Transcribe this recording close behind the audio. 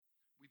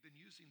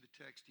using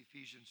the text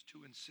Ephesians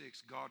 2 and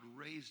 6, God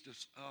raised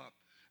us up.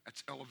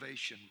 That's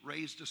elevation.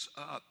 Raised us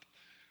up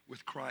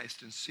with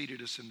Christ and seated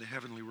us in the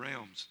heavenly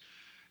realms.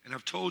 And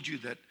I've told you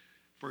that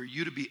for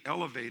you to be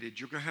elevated,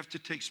 you're going to have to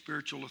take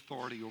spiritual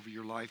authority over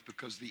your life,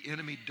 because the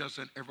enemy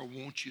doesn't ever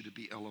want you to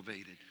be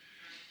elevated.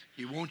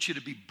 He wants you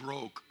to be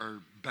broke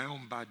or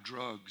bound by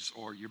drugs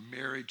or your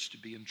marriage to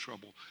be in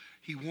trouble.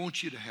 He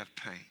wants you to have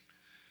pain.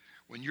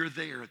 When you're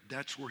there,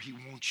 that's where he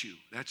wants you.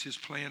 That's his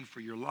plan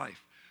for your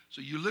life. So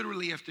you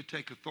literally have to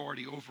take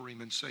authority over him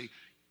and say,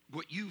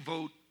 what you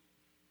vote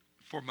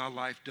for my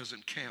life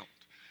doesn't count.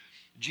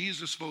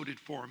 Jesus voted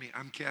for me.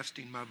 I'm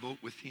casting my vote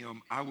with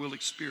him. I will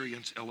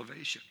experience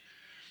elevation.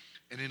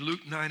 And in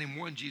Luke 9 and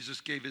 1,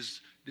 Jesus gave his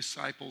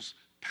disciples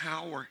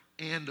power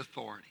and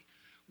authority.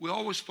 We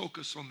always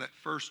focus on that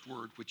first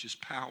word, which is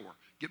power.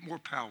 Get more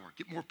power.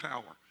 Get more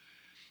power.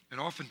 And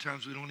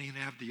oftentimes we don't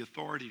even have the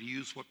authority to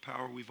use what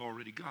power we've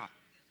already got.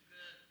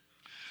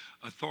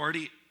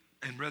 Authority,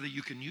 and whether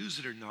you can use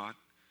it or not,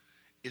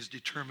 is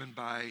determined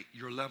by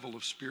your level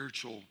of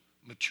spiritual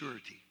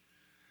maturity.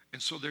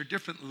 And so there are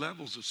different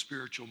levels of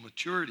spiritual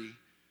maturity,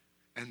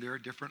 and there are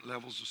different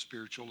levels of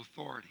spiritual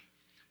authority.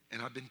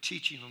 And I've been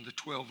teaching on the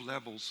 12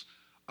 levels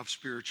of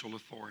spiritual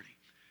authority.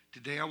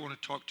 Today I want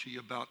to talk to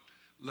you about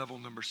level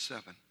number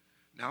 7.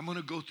 Now I'm going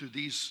to go through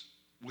these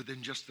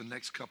within just the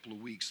next couple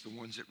of weeks, the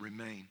ones that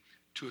remain,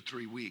 2 or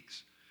 3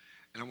 weeks.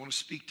 And I want to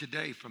speak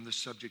today from the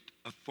subject,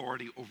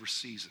 authority over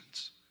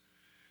seasons.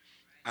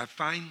 I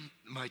find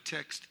my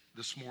text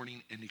this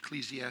morning in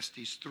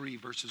Ecclesiastes 3,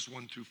 verses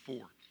 1 through 4.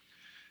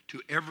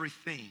 To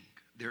everything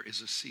there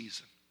is a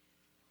season.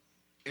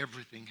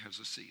 Everything has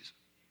a season.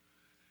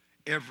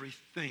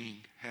 Everything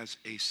has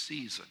a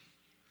season.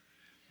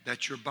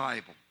 That's your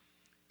Bible.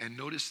 And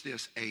notice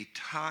this, a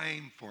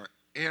time for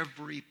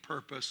every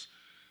purpose,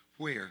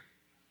 where?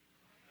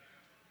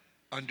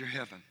 Under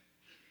heaven.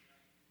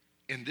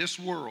 In this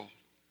world,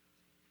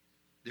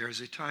 there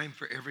is a time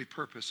for every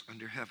purpose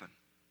under heaven.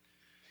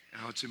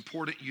 Now, it's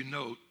important you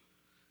note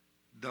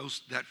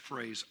that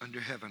phrase, under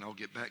heaven. I'll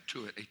get back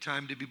to it. A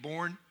time to be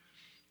born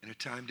and a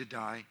time to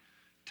die.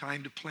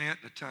 Time to plant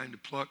and a time to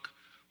pluck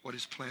what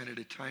is planted.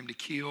 A time to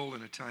kill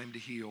and a time to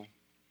heal.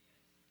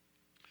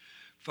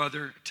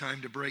 Father, a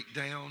time to break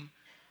down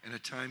and a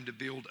time to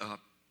build up.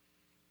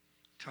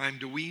 Time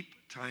to weep,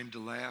 time to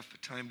laugh, a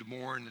time to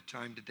mourn, a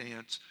time to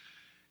dance.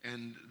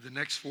 And the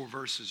next 4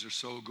 verses or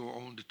so go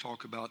on to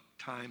talk about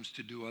times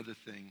to do other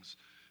things.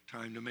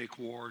 Time to make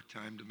war,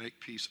 time to make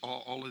peace.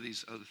 All of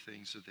these other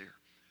things are there.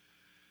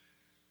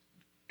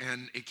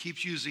 And it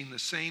keeps using the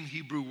same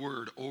Hebrew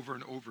word over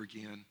and over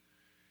again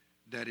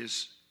that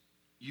is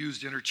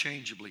used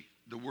interchangeably.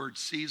 The word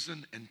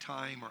season and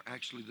time are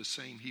actually the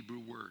same Hebrew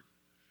word.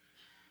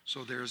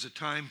 So there's a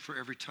time for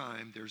every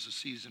time. There's a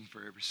season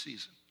for every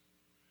season.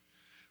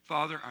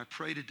 Father, I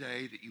pray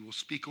today that you will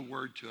speak a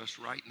word to us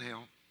right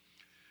now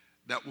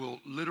that will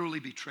literally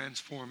be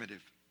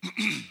transformative.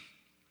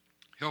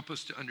 Help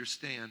us to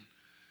understand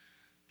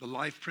the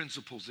life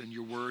principles in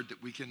your word,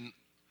 that we can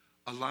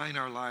align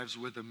our lives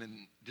with them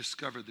and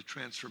discover the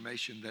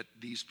transformation that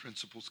these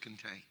principles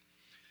contain.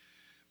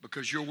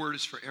 Because your word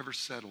is forever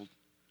settled.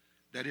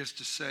 That is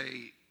to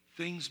say,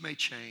 things may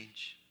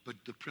change, but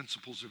the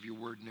principles of your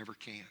word never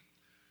can.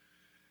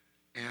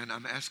 And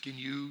I'm asking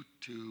you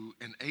to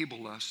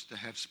enable us to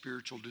have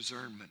spiritual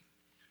discernment,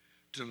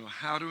 to know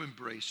how to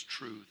embrace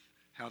truth,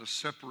 how to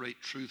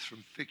separate truth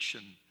from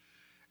fiction,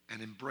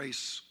 and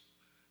embrace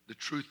the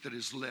truth that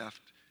is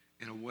left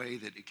in a way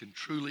that it can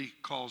truly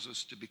cause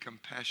us to become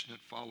passionate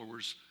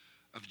followers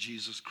of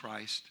Jesus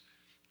Christ,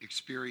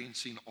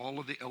 experiencing all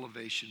of the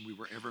elevation we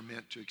were ever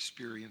meant to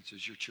experience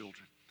as your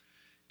children.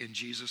 In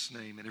Jesus'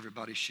 name, and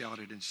everybody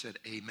shouted and said,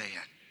 amen.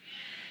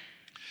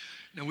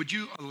 Now, would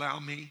you allow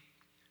me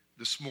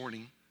this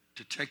morning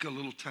to take a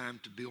little time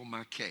to build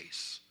my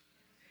case?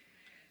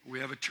 We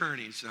have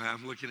attorneys.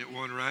 I'm looking at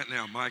one right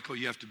now. Michael,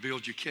 you have to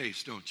build your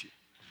case, don't you?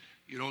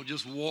 You don't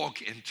just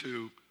walk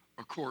into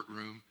a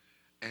courtroom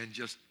and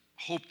just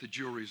hope the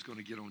jury is going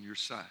to get on your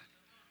side.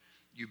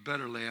 You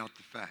better lay out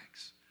the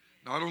facts.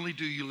 Not only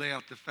do you lay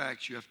out the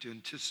facts, you have to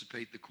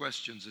anticipate the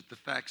questions that the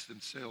facts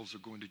themselves are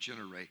going to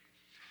generate.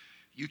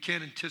 You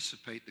can't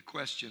anticipate the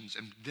questions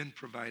and then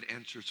provide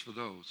answers for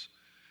those.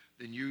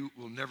 Then you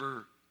will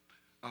never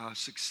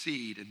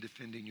succeed in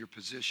defending your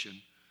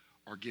position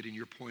or getting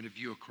your point of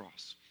view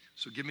across.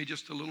 So give me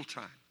just a little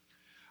time.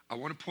 I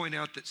want to point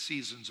out that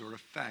seasons are a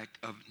fact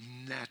of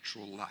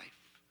natural life.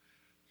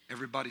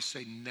 Everybody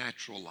say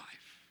natural life.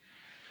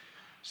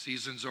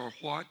 Seasons are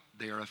what?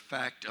 They are a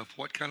fact of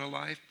what kind of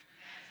life?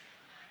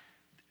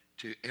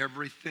 To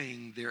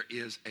everything there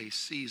is a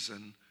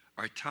season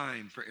or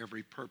time for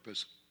every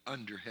purpose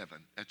under heaven.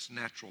 That's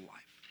natural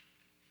life.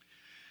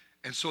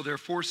 And so there are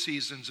 4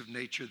 seasons of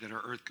nature that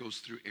our earth goes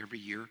through every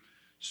year.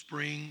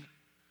 Spring,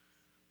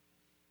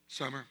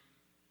 summer,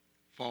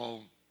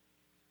 fall,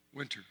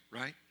 winter,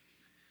 right?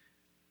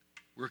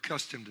 We're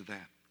accustomed to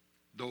that.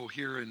 Though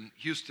here in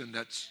Houston,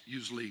 that's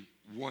usually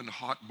one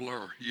hot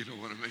blur, you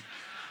know what I mean?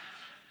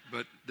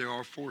 But there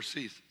are 4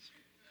 seasons.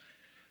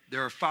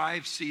 There are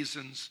 5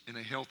 seasons in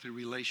a healthy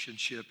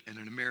relationship and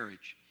in a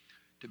marriage.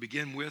 To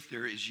begin with,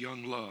 there is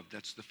young love.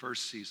 That's the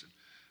first season.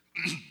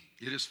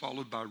 It is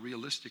followed by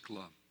realistic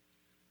love.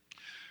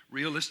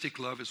 Realistic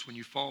love is when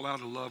you fall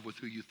out of love with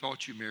who you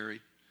thought you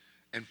married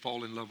and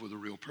fall in love with a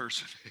real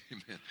person.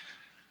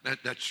 Amen.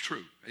 That's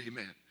true.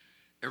 Amen.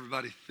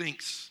 Everybody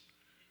thinks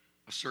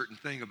a certain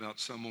thing about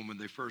someone when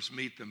they first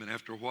meet them, and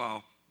after a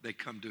while, they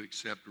come to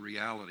accept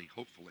reality,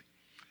 hopefully.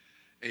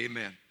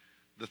 Amen.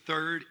 The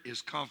third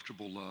is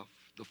comfortable love.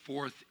 The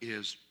fourth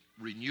is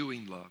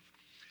renewing love.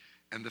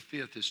 And the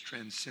fifth is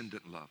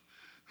transcendent love.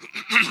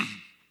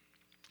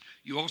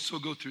 You also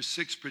go through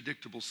 6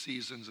 predictable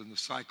seasons in the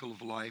cycle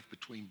of life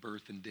between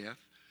birth and death.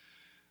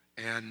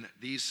 And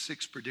these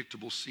 6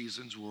 predictable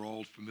seasons we're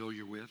all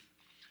familiar with.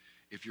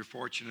 If you're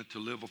fortunate to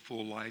live a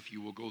full life,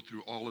 you will go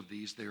through all of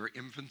these. They are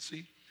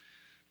infancy,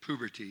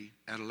 puberty,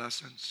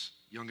 adolescence,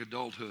 young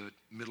adulthood,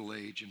 middle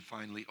age, and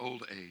finally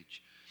old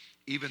age.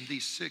 Even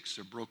these 6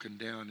 are broken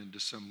down into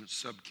some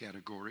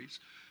subcategories,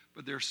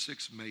 but there are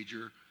 6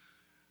 major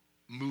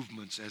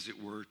movements, as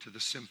it were, to the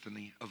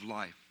symphony of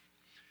life.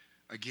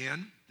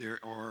 Again, there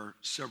are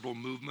several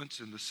movements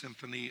in the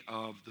symphony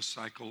of the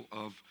cycle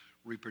of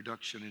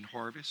reproduction and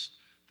harvest.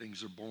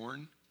 Things are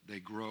born, they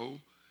grow,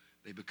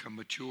 they become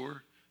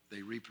mature,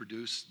 they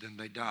reproduce, then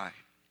they die.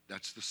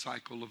 That's the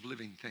cycle of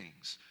living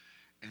things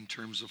in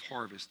terms of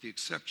harvest. The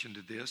exception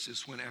to this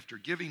is when after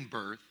giving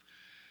birth,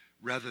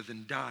 rather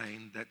than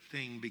dying, that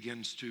thing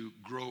begins to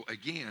grow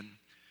again,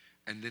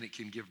 and then it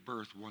can give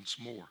birth once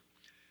more.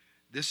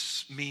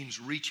 This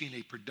means reaching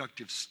a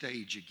productive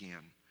stage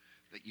again,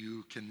 that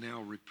you can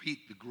now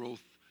repeat the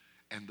growth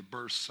and the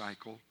birth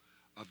cycle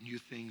of new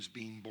things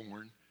being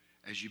born.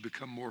 As you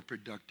become more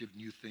productive,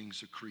 new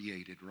things are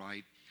created,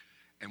 right?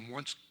 And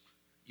once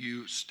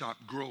you stop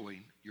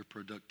growing, your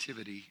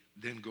productivity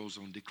then goes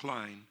on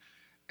decline,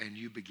 and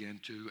you begin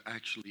to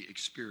actually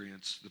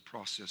experience the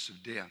process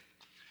of death.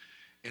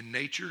 In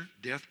nature,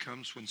 death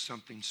comes when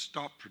something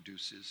stops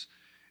produces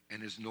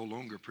and is no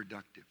longer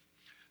productive.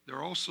 There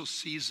are also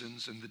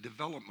seasons in the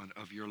development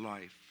of your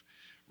life,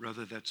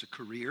 whether that's a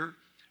career,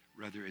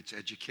 whether it's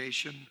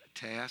education, a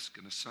task,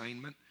 an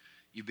assignment.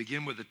 You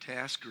begin with a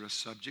task or a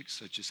subject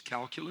such as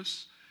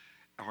calculus,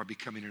 or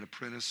becoming an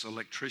apprentice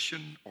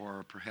electrician,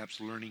 or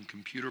perhaps learning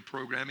computer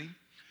programming.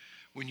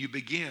 When you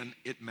begin,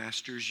 it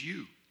masters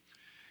you.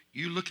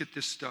 You look at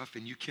this stuff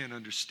and you can't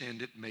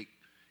understand it, make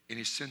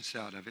any sense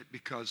out of it,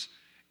 because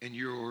in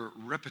your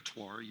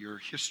repertoire, your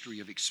history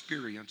of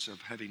experience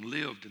of having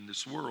lived in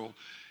this world,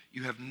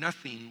 you have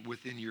nothing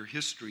within your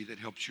history that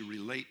helps you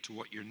relate to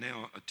what you're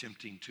now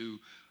attempting to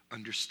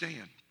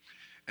understand.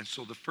 And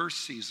so the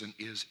first season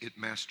is it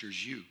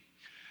masters you.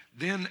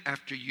 Then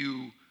after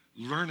you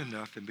learn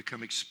enough and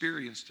become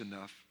experienced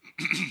enough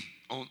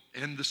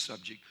in the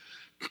subject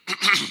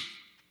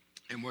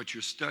and what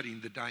you're studying,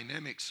 the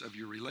dynamics of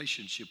your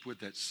relationship with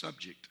that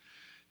subject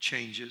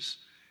changes,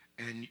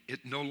 and it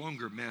no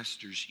longer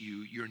masters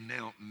you. You're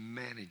now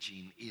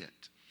managing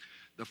it.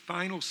 The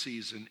final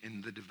season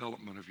in the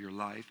development of your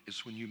life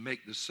is when you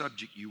make the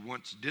subject you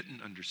once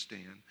didn't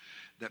understand,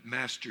 that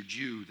mastered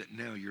you, that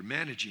now you're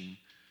managing,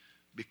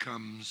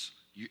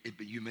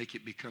 you make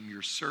it become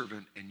your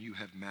servant, and you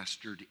have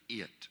mastered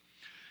it.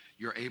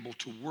 You're able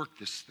to work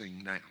this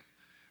thing now,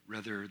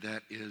 whether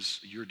that is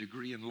your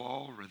degree in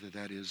law, whether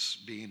that is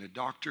being a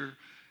doctor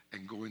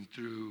and going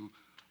through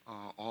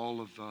all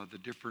of the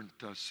different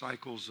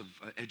cycles of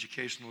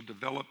educational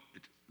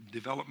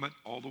development,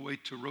 all the way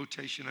to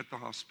rotation at the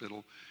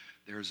hospital.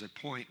 There's a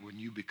point when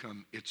you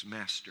become its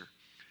master.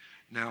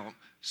 Now,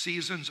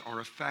 seasons are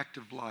a fact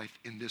of life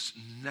in this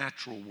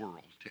natural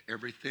world. To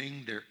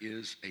everything, there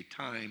is a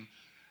time,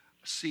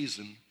 a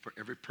season for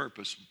every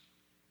purpose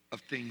of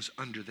things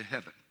under the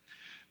heaven.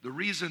 The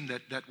reason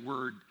that that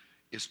word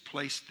is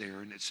placed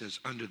there and it says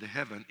under the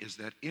heaven is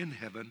that in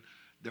heaven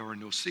there are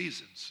no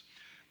seasons.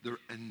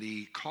 And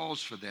the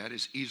cause for that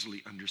is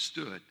easily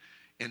understood.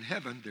 In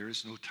heaven, there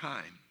is no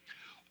time.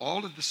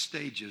 All of the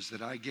stages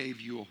that I gave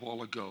you a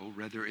while ago,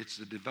 whether it's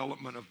the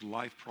development of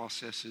life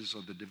processes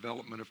or the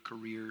development of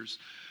careers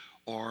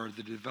or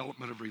the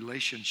development of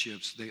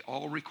relationships, they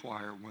all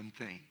require one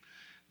thing.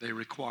 They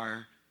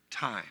require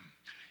time.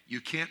 You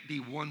can't be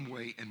one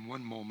way in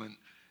one moment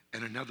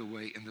and another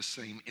way in the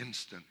same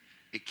instant.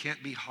 It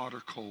can't be hot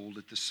or cold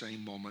at the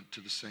same moment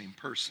to the same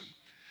person.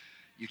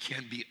 You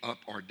can't be up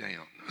or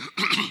down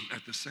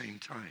at the same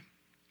time.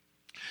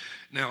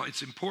 Now,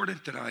 it's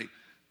important that I,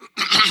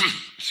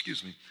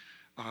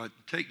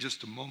 take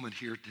just a moment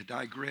here to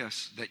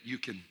digress, that you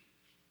can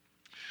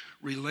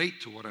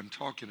relate to what I'm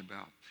talking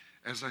about.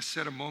 As I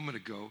said a moment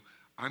ago,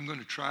 I'm going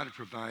to try to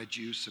provide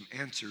you some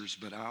answers,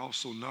 but I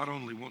also not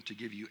only want to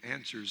give you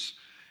answers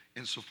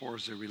insofar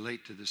as they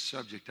relate to this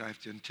subject, I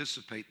have to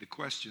anticipate the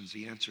questions,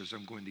 the answers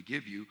I'm going to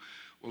give you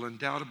will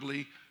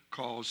undoubtedly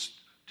cause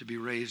to be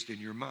raised in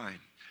your mind.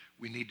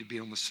 We need to be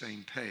on the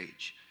same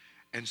page.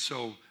 And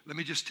so let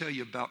me just tell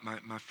you about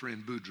my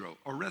friend Boudreaux,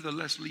 or rather,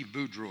 let's leave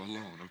Boudreaux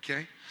alone,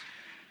 okay?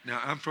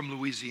 Now, I'm from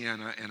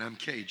Louisiana, and I'm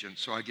Cajun,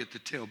 so I get to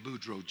tell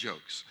Boudreaux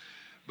jokes.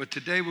 But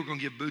today we're going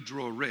to give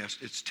Boudreaux a rest.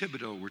 It's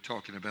Thibodeau we're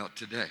talking about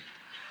today.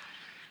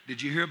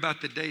 Did you hear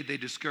about the day they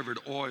discovered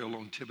oil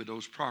on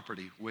Thibodeau's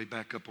property way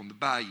back up on the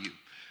bayou?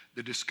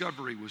 The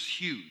discovery was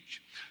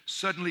huge.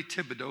 Suddenly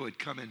Thibodeau had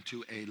come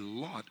into a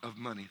lot of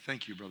money.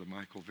 Thank you, Brother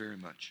Michael, very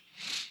much.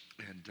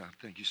 And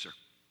thank you, sir.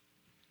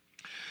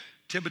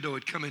 Thibodeau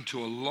had come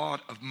into a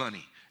lot of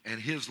money, and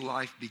his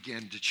life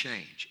began to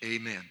change.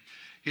 Amen.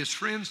 His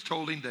friends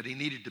told him that he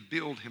needed to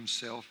build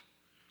himself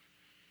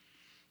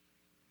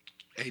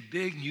a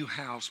big new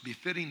house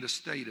befitting the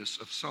status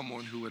of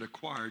someone who had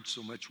acquired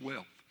so much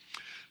wealth.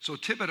 So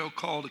Thibodeau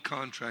called a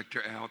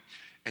contractor out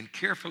and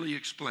carefully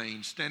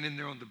explained, standing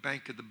there on the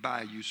bank of the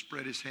bayou,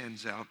 spread his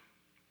hands out,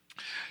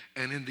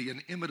 and in the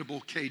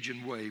inimitable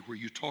Cajun way where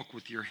you talk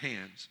with your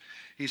hands,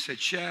 he said,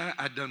 "Shy,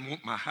 I done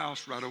want my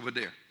house right over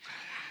there.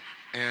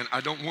 And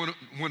I don't want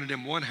one of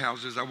them one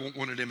houses. I want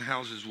one of them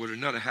houses with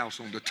another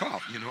house on the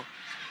top, you know.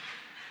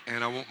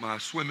 And I want my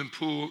swimming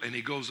pool." And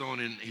he goes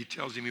on and he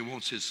tells him he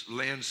wants his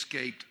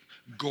landscaped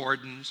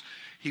gardens.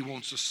 He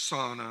wants a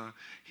sauna.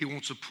 He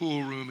wants a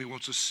pool room. He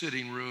wants a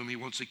sitting room. He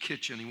wants a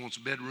kitchen. He wants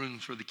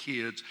bedrooms for the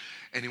kids.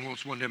 And he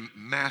wants one of them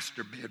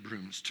master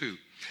bedrooms too.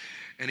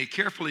 And he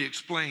carefully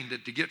explained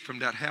that to get from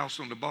that house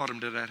on the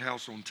bottom to that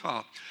house on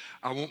top,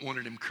 I want one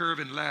of them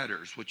curving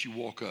ladders, which you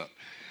walk up.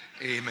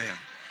 Amen.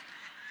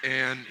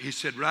 And he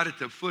said, right at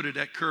the foot of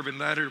that curving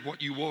ladder,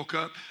 what you walk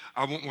up,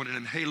 I want one of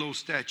them halo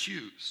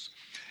statues.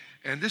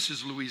 And this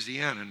is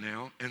Louisiana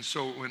now. And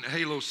so when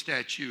halo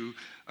statue,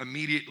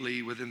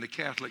 immediately within the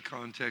Catholic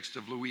context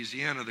of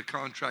Louisiana, the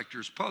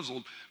contractor's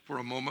puzzled for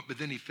a moment, but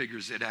then he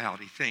figures it out.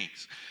 He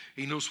thinks.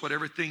 He knows what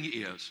everything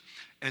is.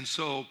 And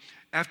so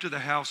after the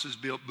house is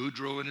built,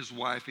 Boudreaux and his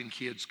wife and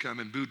kids come,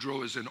 and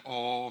Boudreaux is in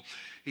awe.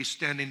 He's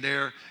standing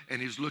there,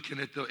 and he's looking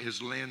at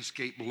his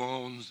landscape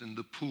lawns and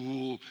the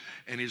pool,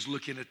 and he's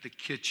looking at the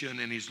kitchen,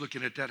 and he's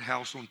looking at that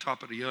house on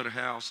top of the other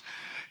house,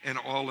 and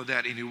all of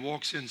that. And he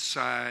walks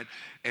inside,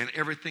 and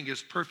everything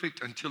is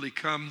perfect until he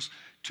comes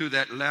to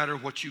that ladder,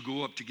 what you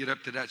go up to get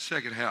up to that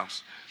second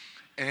house.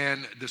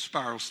 And the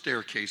spiral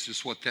staircase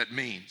is what that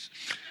means.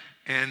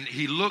 And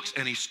he looks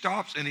and he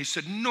stops and he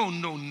said,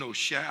 no,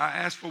 Shy. I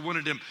asked for one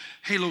of them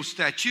halo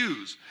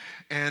statues.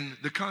 And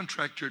the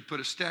contractor had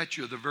put a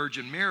statue of the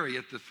Virgin Mary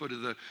at the foot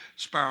of the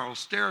spiral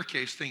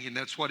staircase, thinking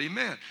that's what he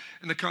meant.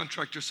 And the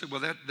contractor said,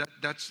 well,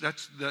 that's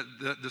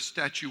the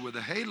statue with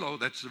the halo.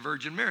 That's the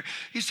Virgin Mary.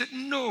 He said,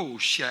 no,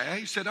 Shy.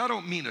 He said, I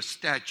don't mean a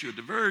statue of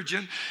the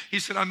Virgin. He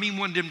said, I mean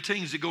one of them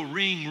things that go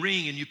ring,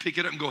 ring, and you pick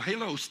it up and go,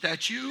 halo,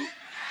 statue.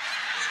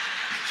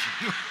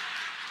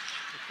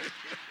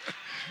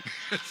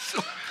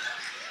 So,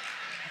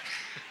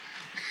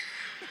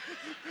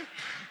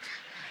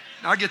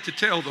 I get to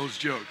tell those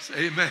jokes.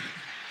 Amen.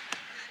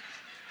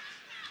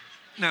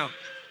 Now,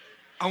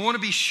 I want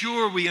to be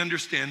sure we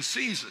understand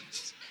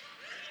seasons.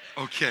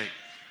 Okay.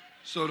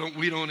 So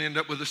we don't end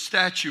up with a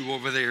statue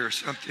over there or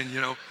something, you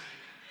know.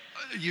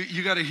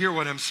 You got to hear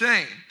what I'm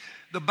saying.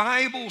 The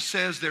Bible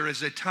says there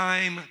is a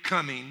time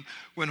coming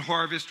when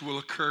harvest will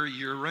occur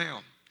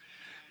year-round.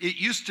 It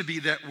used to be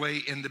that way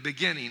in the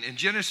beginning. In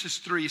Genesis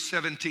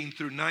 3:17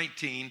 through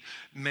 19,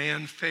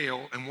 man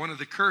fell. And one of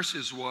the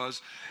curses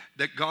was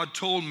that God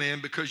told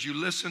man, because you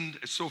listened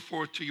and so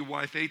forth to your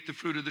wife, ate the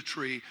fruit of the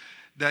tree,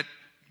 that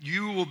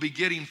you will be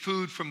getting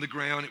food from the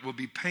ground. It will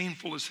be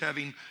painful as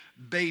having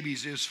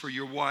babies is for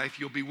your wife.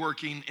 You'll be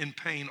working in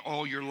pain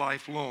all your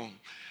life long.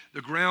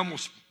 The ground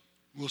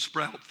will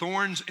sprout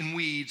thorns and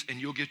weeds, and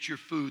you'll get your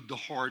food the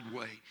hard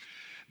way.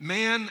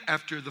 Man,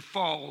 after the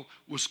fall,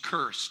 was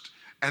cursed.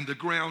 And the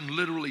ground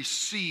literally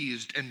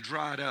seized and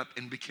dried up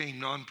and became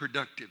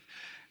non-productive.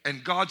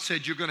 And God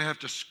said, you're going to have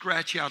to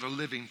scratch out a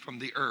living from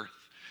the earth.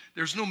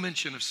 There's no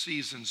mention of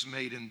seasons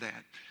made in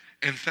that.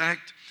 In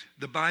fact,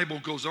 the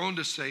Bible goes on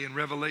to say in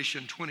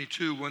Revelation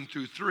 22, 1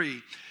 through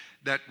 3,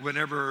 that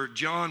whenever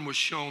John was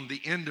shown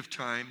the end of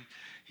time,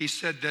 he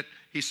said that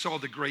he saw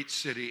the great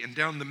city, and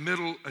down the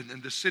middle,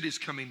 and the city's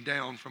coming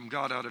down from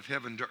God out of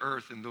heaven to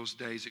earth in those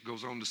days, it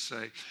goes on to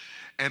say.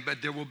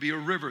 But there will be a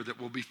river that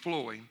will be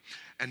flowing.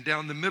 And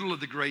down the middle of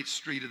the great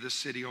street of the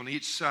city, on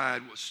each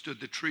side stood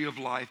the tree of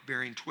life,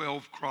 bearing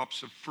 12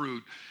 crops of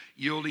fruit,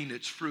 yielding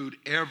its fruit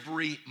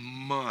every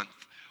month.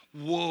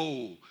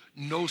 Whoa,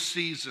 no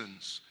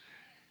seasons.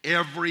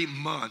 Every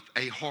month,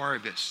 a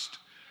harvest.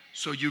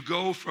 So you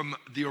go from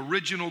the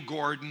original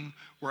garden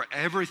where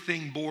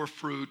everything bore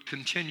fruit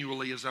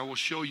continually, as I will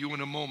show you in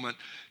a moment,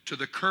 to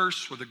the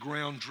curse where the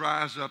ground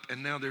dries up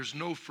and now there's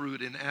no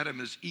fruit and Adam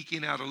is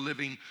eking out a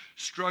living,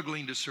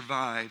 struggling to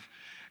survive,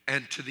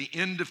 and to the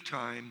end of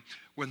time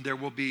when there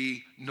will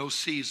be no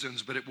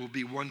seasons, but it will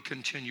be one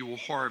continual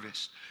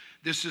harvest.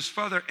 This is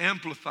further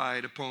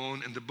amplified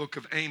upon in the book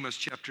of Amos,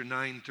 chapter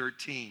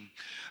 9:13.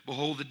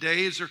 Behold, the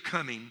days are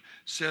coming,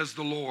 says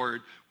the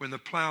Lord, when the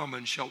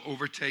plowman shall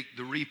overtake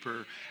the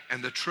reaper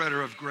and the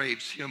treader of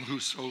grapes, him who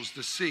sows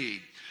the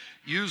seed.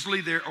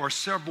 Usually there are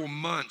several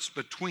months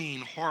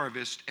between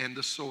harvest and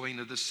the sowing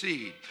of the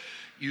seed.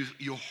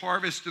 You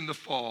harvest in the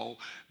fall.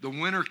 The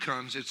winter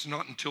comes. It's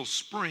not until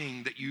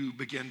spring that you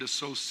begin to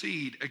sow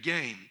seed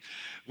again.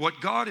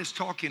 What God is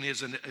talking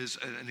is an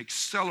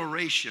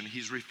acceleration.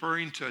 He's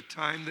referring to a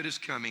time that is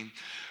coming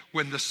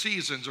when the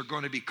seasons are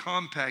going to be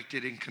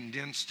compacted and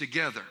condensed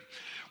together.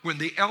 When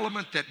the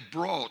element that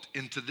brought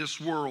into this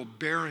world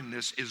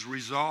barrenness is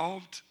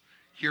resolved,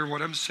 hear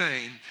what I'm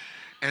saying,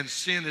 and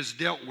sin is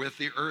dealt with,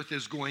 the earth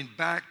is going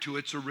back to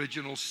its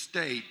original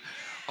state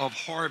of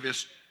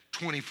harvest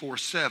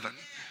 24/7,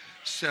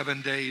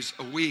 7 days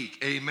a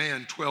week,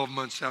 amen, 12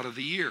 months out of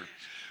the year.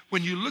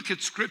 When you look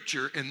at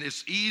Scripture, and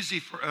it's easy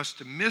for us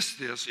to miss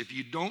this if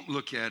you don't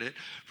look at it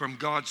from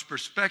God's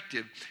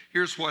perspective,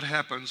 here's what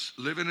happens.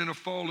 Living in a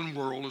fallen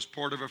world as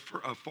part of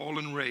a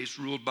fallen race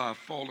ruled by a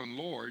fallen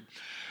Lord,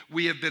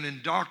 we have been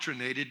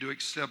indoctrinated to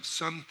accept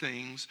some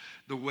things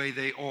the way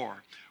they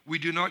are. We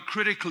do not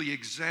critically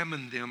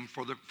examine them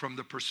from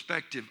the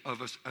perspective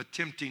of us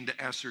attempting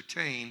to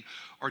ascertain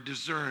or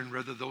discern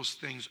whether those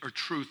things are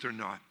truth or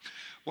not.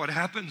 What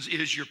happens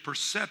is your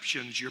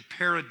perceptions, your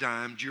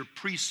paradigms, your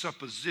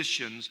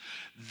presuppositions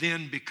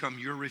then become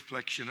your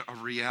reflection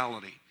of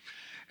reality.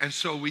 And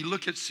so we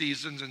look at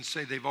seasons and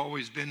say they've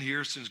always been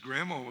here since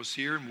Grandma was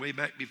here, and way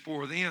back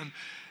before then,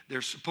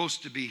 they're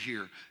supposed to be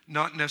here.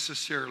 Not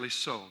necessarily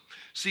so.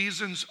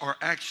 Seasons are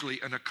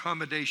actually an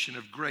accommodation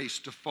of grace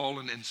to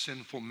fallen and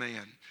sinful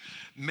man.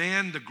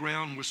 Man, the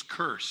ground was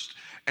cursed,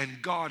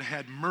 and God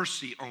had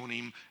mercy on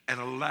him and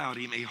allowed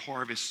him a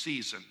harvest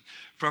season.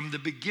 From the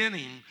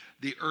beginning,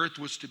 the earth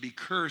was to be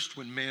cursed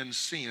when man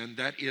sinned.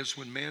 That is,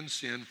 when man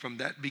sinned, from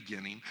that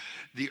beginning,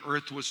 the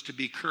earth was to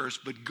be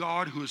cursed. But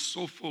God, who is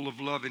so full of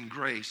love and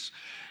grace,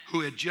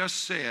 who had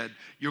just said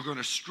you're going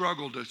to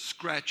struggle to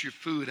scratch your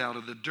food out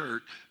of the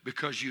dirt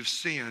because you've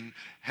sinned,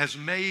 has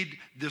made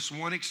this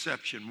one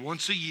exception.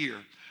 Once a year,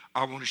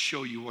 I want to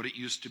show you what it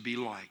used to be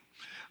like.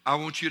 I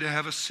want you to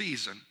have a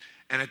season.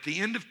 And at the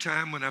end of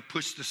time, when I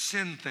push the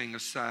sin thing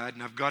aside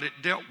and I've got it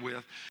dealt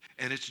with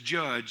and it's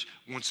judged,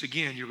 once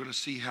again, you're going to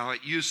see how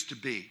it used to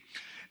be.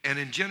 And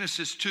in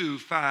Genesis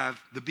 2:5,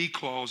 the B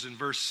clause in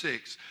verse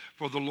 6,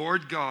 for the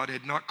Lord God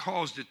had not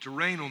caused it to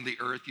rain on the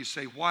earth. You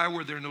say, why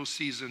were there no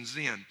seasons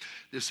then?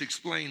 This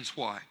explains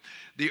why.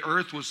 The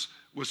earth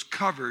was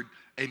covered.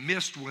 A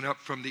mist went up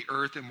from the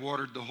earth and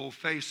watered the whole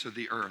face of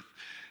the earth.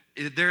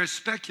 There is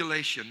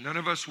speculation. None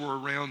of us were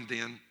around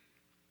then.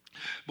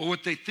 But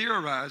what they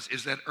theorize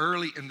is that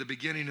early in the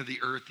beginning of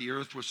the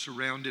earth was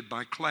surrounded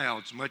by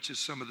clouds, much as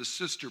some of the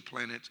sister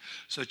planets,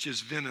 such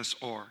as Venus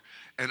are,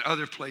 and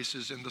other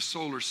places in the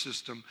solar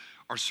system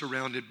are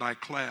surrounded by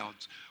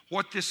clouds.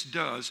 What this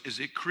does is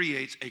it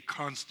creates a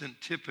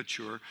constant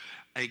temperature,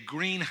 a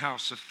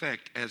greenhouse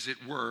effect, as it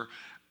were,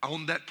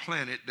 on that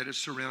planet that is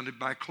surrounded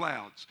by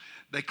clouds.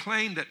 They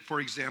claim that,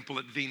 for example,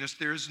 at Venus,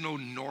 there is no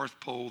North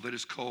Pole that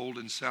is cold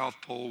and South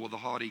Pole with a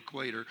hot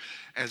equator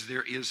as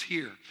there is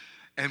here.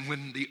 And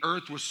when the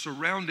earth was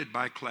surrounded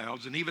by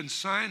clouds, and even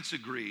science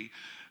agree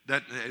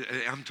that,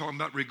 I'm talking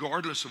about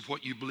regardless of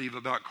what you believe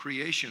about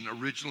creation,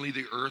 originally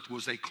the earth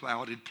was a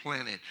clouded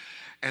planet.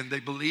 And they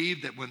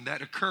believe that when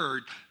that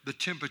occurred, the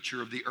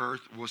temperature of the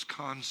earth was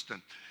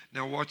constant.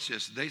 Now watch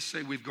this. They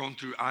say we've gone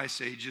through ice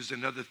ages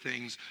and other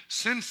things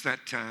since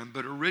that time,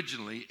 but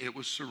originally it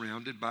was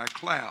surrounded by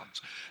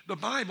clouds. The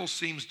Bible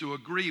seems to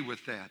agree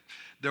with that.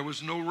 There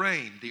was no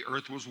rain. The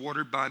earth was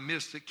watered by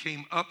mist that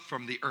came up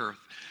from the earth.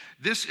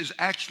 This is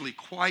actually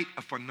quite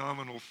a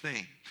phenomenal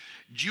thing.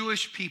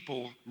 Jewish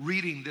people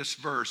reading this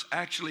verse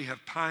actually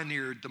have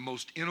pioneered the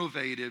most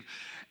innovative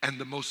and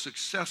the most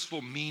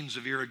successful means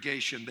of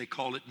irrigation. They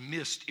call it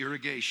mist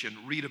irrigation.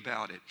 Read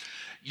about it.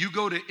 You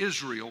go to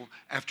Israel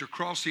after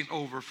crossing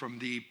over from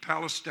the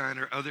Palestine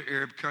or other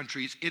Arab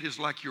countries, it is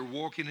like you're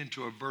walking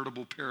into a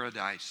veritable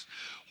paradise.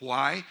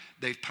 Why?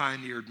 They've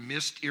pioneered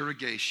mist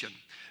irrigation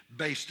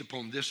based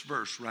upon this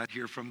verse right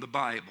here from the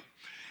Bible.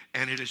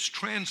 And it has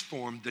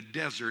transformed the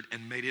desert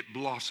and made it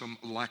blossom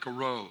like a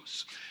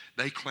rose.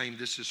 They claim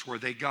this is where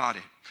they got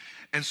it.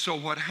 And so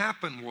what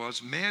happened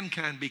was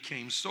mankind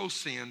became so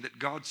sinned that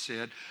God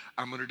said,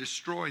 I'm going to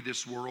destroy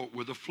this world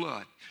with a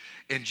flood.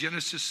 In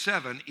Genesis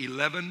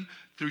 7:11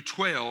 through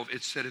 12,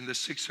 it said, in the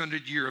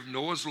 600th year of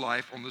Noah's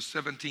life, on the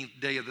 17th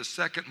day of the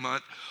second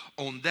month,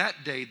 on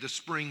that day the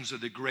springs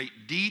of the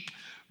great deep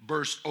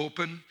burst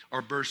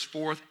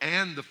forth,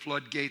 and the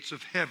floodgates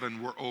of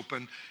heaven were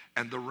opened,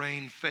 and the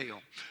rain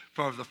fell.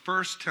 For the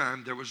first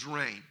time there was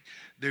rain.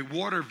 The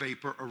water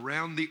vapor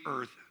around the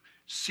earth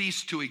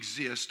ceased to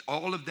exist.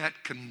 All of that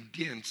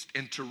condensed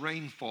into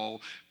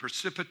rainfall.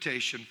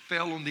 Precipitation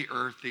fell on the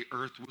earth. The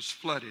earth was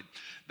flooded.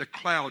 The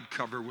cloud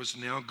cover was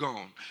now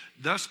gone,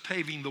 thus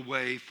paving the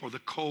way for the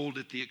cold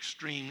at the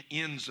extreme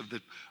ends of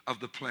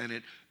the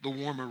planet, the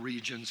warmer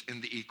regions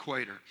in the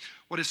equator.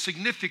 What is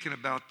significant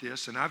about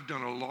this, and I've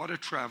done a lot of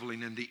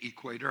traveling in the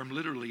equator. I'm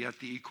literally at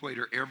the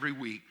equator every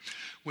week.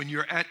 When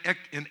you're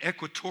in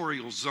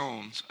equatorial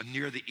zones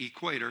near the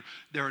equator,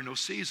 there are no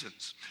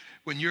seasons.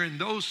 When you're in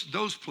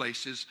those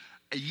places,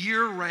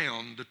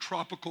 year-round, the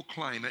tropical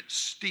climate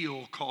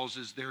still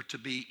causes there to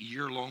be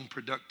year-long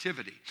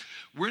productivity.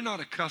 We're not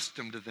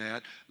accustomed to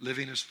that,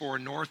 living as far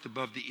north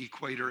above the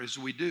equator as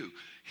we do.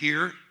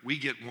 Here, we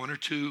get 1 or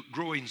 2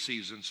 growing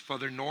seasons.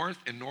 Further north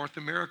in North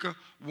America,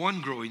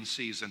 1 growing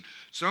season.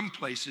 Some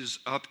places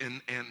up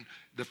in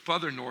the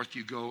further north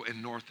you go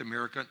in North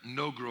America,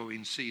 no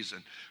growing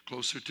season.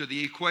 Closer to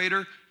the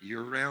equator,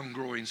 year-round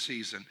growing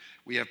season.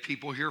 We have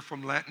people here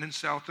from Latin and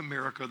South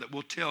America that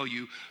will tell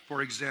you,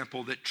 for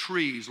example, that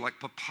trees like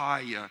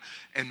papaya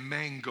and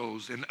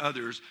mangoes and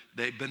others,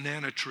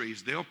 banana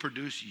trees, they'll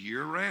produce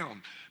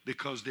year-round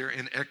because they're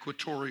in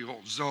equatorial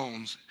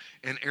zones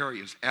and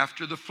areas.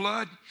 After the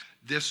flood,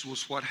 this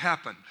was what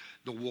happened.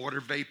 The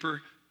water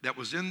vapor that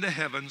was in the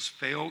heavens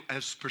fell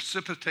as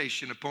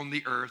precipitation upon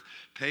the earth,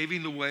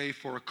 paving the way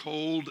for a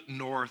cold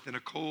north and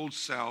a cold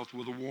south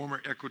with a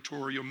warmer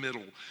equatorial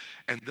middle,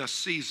 and thus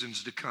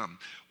seasons to come.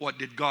 What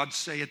did God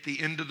say at the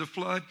end of the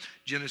flood?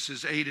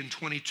 Genesis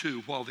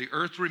 8:22, while the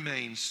earth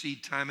remains,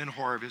 seed time and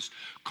harvest,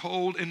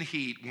 cold and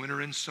heat,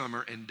 winter and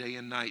summer, and day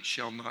and night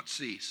shall not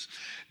cease.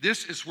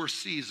 This is where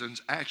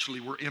seasons actually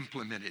were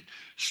implemented.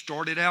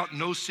 Started out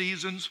no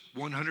seasons,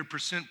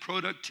 100%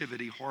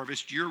 productivity,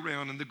 harvest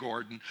year-round in the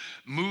garden,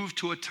 moved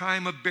to a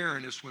time of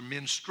barrenness when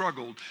men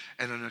struggled,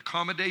 and an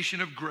accommodation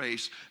of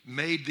grace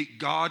made that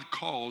God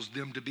caused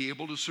them to be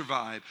able to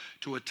survive,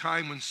 to a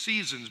time when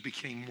seasons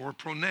became more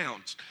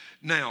pronounced.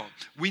 Now,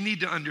 we need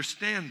to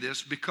understand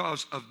this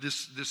because of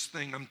this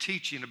thing I'm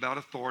teaching about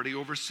authority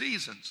over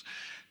seasons.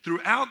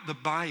 Throughout the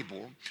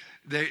Bible,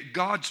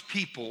 God's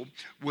people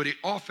would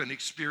often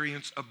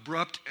experience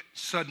abrupt,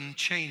 sudden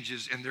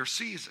changes in their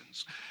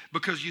seasons.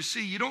 Because you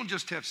see, you don't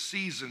just have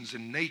seasons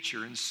in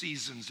nature and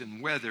seasons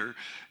in weather.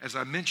 As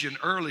I mentioned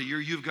earlier,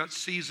 you've got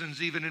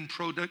seasons even in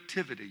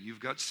productivity. You've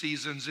got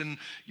seasons in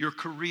your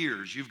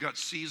careers. You've got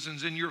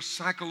seasons in your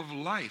cycle of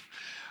life.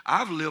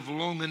 I've lived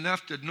long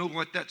enough to know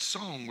what that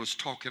song was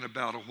talking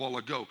about a while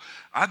ago.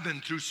 I've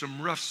been through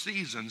some rough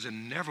seasons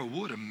and never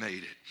would have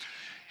made it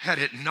had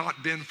it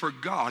not been for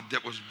God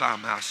that was by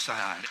my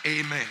side.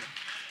 Amen.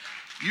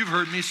 You've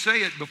heard me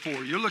say it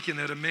before. You're looking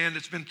at a man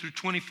that's been through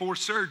 24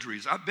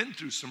 surgeries. I've been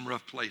through some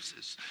rough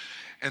places.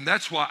 And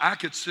that's why I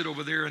could sit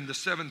over there in the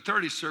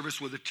 7:30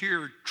 service with a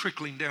tear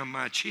trickling down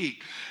my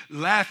cheek,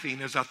 laughing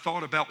as I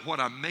thought about what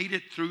I made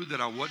it through that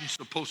I wasn't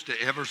supposed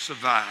to ever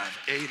survive.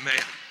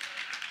 Amen.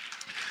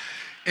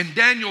 In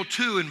Daniel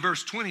 2 in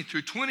verse 20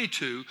 through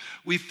 22,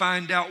 we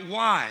find out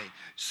why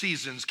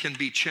seasons can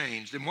be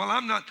changed. And while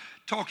I'm not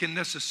talking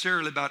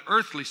necessarily about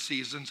earthly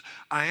seasons,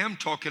 I am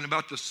talking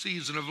about the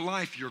season of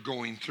life you're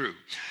going through.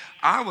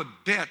 I would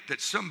bet that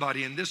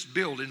somebody in this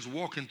building is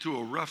walking through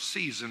a rough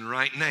season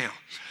right now.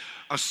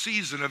 A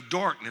season of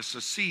darkness,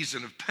 a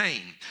season of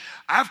pain.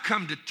 I've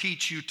come to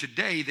teach you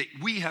today that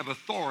we have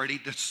authority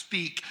to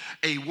speak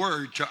a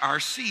word to our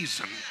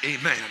season.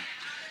 Amen.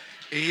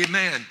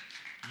 Amen.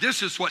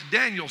 This is what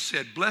Daniel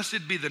said,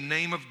 blessed be the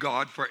name of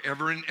God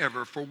forever and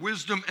ever, for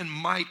wisdom and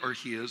might are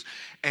his,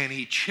 and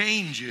he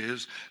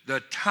changes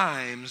the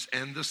times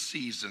and the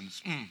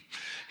seasons.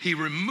 He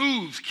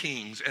removes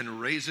kings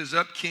and raises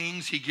up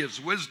kings. He gives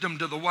wisdom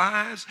to the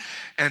wise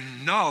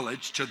and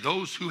knowledge to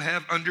those who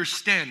have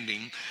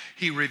understanding.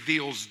 He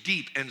reveals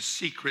deep and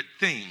secret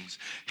things.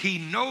 He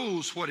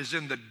knows what is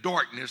in the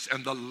darkness,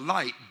 and the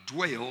light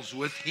dwells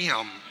with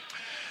him.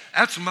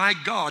 That's my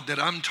God that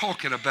I'm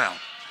talking about.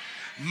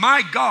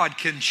 My God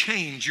can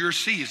change your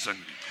season.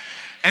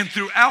 And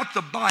throughout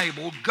the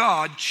Bible,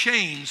 God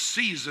changed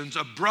seasons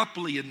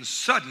abruptly and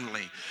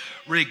suddenly.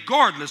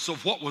 Regardless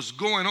of what was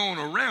going on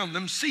around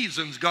them,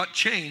 seasons got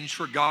changed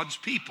for God's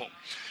people.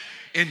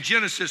 In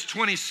Genesis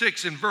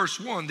 26 in verse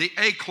 1,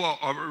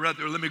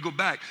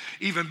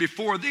 even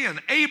before then,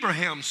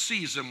 Abraham's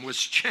season was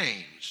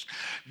changed.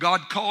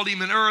 God called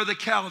him in Ur of the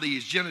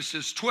Chaldees,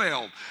 Genesis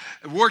 12,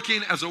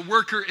 working as a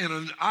worker in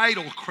an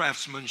idol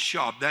craftsman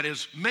shop, that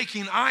is,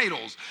 making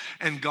idols,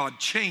 and God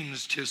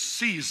changed his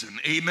season.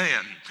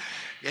 Amen.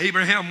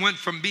 Abraham went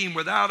from being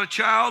without a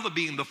child to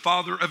being the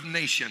father of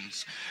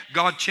nations.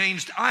 God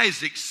changed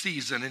Isaac's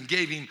season and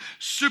gave him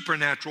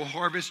supernatural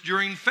harvest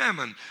during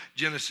famine.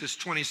 Genesis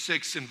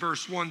 26 in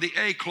verse 1, the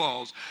A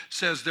clause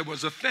says there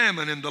was a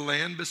famine in the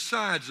land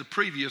besides the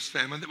previous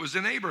famine that was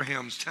in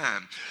Abraham's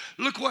time.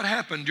 Look what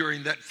happened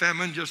during that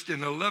famine, just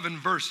in 11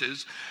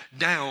 verses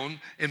down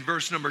in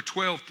verse number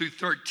 12 through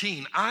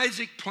 13.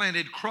 Isaac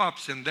planted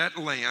crops in that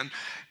land.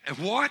 And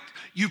what?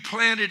 You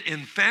planted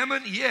in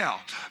famine? Yeah,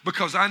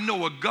 because I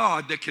know a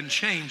God that can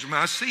change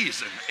my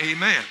season.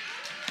 Amen.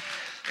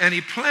 And he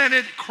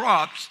planted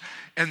crops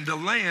in the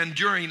land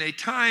during a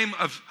time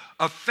of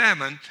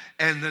famine,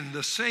 and then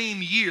the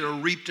same year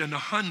reaped an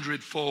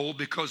 100-fold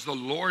because the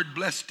Lord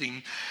blessed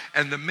him,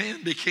 and the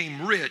man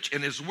became rich,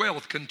 and his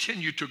wealth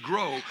continued to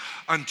grow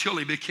until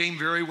he became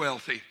very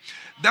wealthy.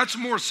 That's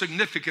more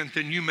significant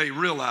than you may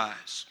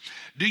realize.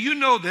 Do you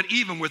know that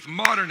even with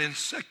modern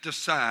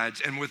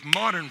insecticides and with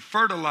modern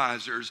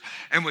fertilizers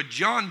and with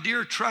John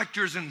Deere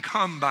tractors and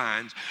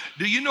combines,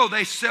 do you know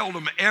they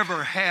seldom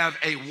ever have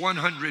a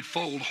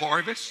 100-fold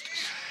harvest?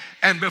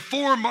 And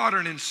before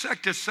modern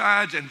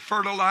insecticides and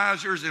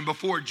fertilizers and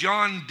before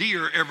John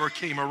Deere ever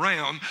came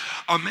around,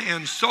 a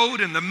man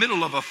sowed in the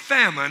middle of a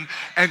famine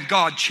and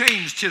God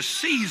changed his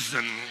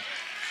season.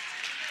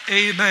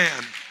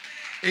 Amen.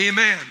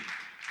 Amen.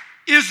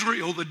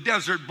 Israel, the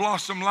desert,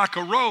 blossomed like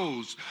a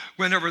rose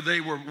whenever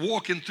they were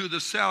walking through the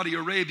Saudi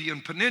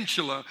Arabian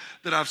peninsula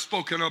that I've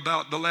spoken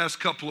about the last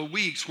couple of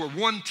weeks, where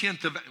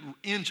 1/10 of an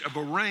inch of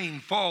a rain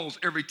falls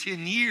every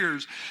 10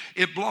 years.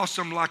 It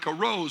blossomed like a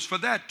rose. For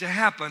that to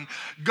happen,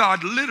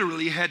 God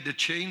literally had to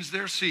change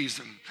their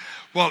season.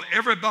 While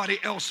everybody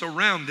else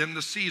around them,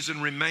 the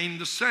season remained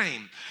the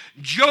same.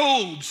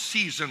 Job's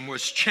season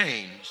was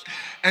changed,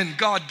 and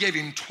God gave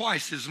him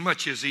twice as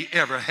much as he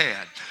ever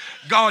had.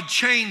 God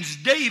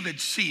changed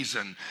David's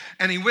season,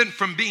 and he went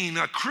from being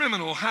a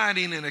criminal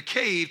hiding in a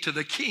cave to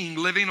the king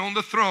living on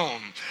the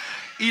throne.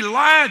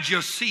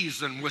 Elijah's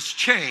season was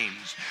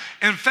changed.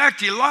 In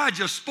fact,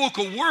 Elijah spoke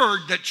a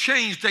word that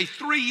changed a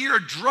 3-year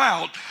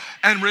drought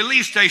and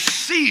released a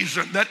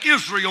season that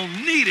Israel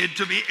needed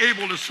to be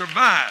able to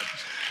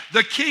survive.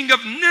 The king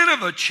of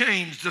Nineveh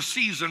changed the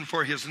season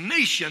for his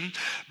nation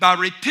by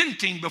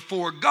repenting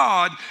before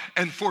God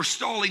and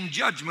forestalling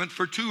judgment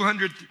for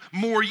 200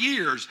 more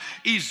years.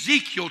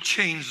 Ezekiel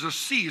changed the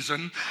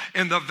season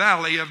in the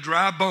valley of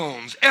dry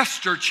bones.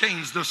 Esther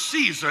changed the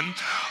season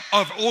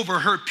over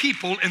her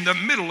people in the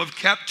middle of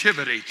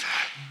captivity.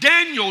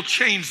 Daniel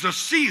changed the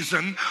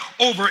season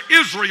over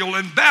Israel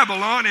and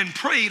Babylon and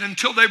prayed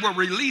until they were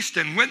released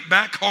and went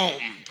back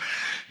home.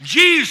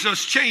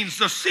 Jesus changed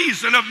the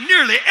season of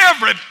nearly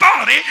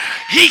everybody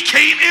he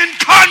came in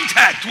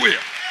contact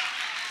with.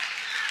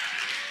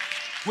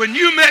 When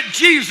you met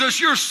Jesus,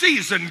 your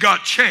season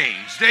got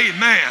changed.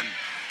 Amen.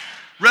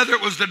 Whether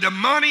it was the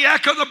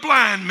demoniac or the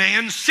blind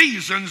man,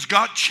 seasons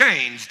got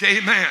changed.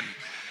 Amen.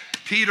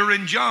 Peter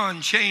and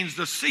John changed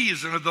the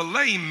season of the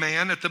lame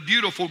man at the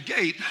beautiful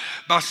gate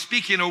by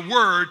speaking a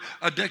word,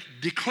 a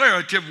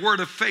declarative word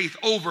of faith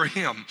over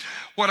him.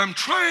 What I'm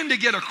trying to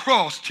get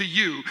across to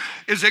you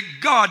is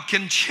that God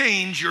can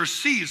change your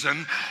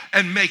season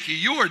and make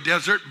your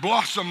desert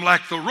blossom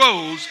like the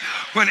rose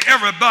when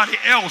everybody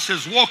else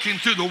is walking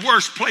through the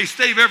worst place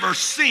they've ever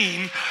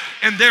seen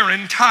in their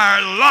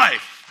entire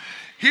life.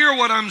 Hear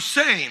what I'm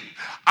saying.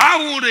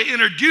 I want to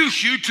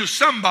introduce you to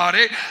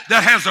somebody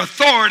that has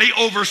authority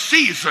over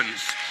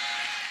seasons.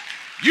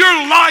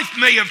 Your life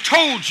may have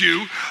told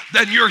you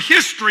that your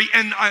history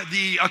and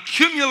the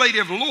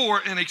accumulative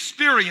lore and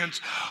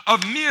experience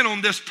of men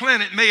on this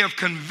planet may have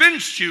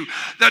convinced you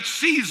that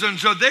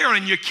seasons are there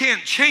and you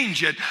can't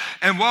change it.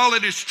 And while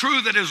it is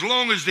true that as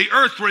long as the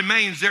earth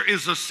remains, there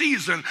is a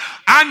season,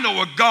 I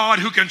know a God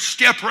who can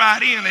step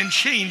right in and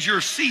change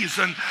your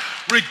season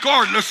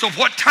regardless of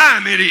what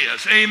time it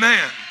is.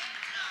 Amen.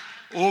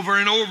 Over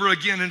and over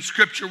again in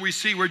Scripture, we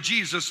see where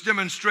Jesus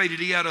demonstrated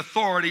he had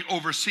authority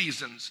over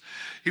seasons.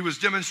 He was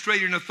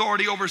demonstrating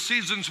authority over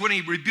seasons when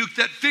he rebuked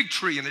that fig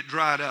tree and it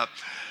dried up.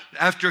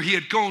 After he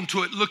had gone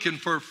to it looking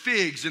for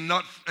figs and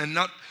not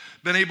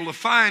been able to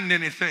find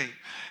anything.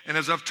 And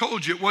as I've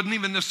told you, it wasn't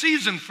even the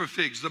season for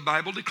figs. The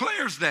Bible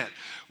declares that.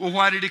 Well,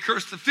 why did he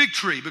curse the fig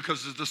tree?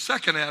 Because as the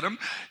second Adam,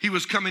 he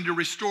was coming to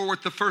restore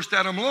what the first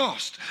Adam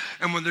lost.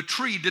 And when the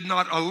tree did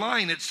not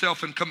align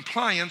itself in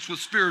compliance with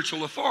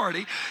spiritual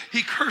authority,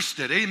 he cursed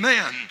it.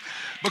 Amen.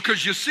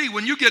 Because you see,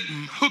 when you get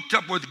hooked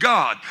up with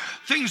God,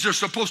 things are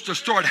supposed to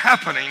start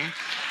happening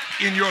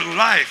in your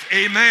life.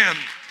 Amen.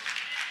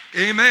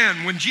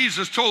 Amen. When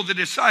Jesus told the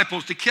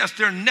disciples to cast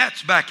their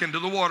nets back into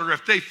the water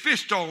if they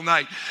fished all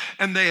night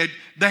and they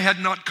had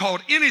not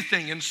caught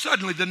anything, and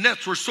suddenly the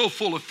nets were so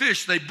full of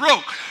fish they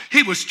broke,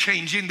 he was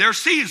changing their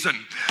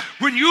season.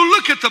 When you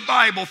look at the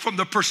Bible from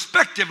the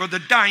perspective of the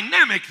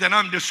dynamic that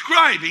I'm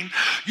describing,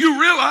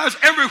 you realize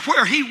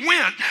everywhere he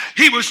went,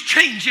 he was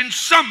changing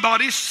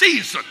somebody's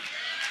season.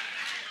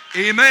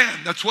 Amen.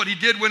 That's what he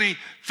did when he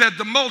fed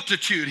the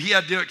multitude. He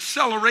had to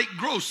accelerate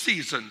growth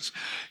seasons.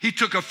 He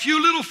took a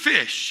few little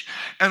fish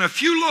and a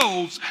few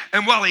loaves,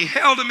 and while he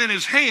held them in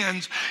his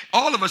hands,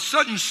 all of a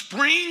sudden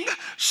spring,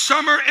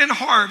 summer, and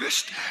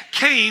harvest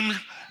came,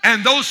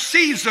 and those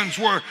seasons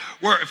were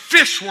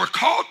fish were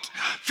caught,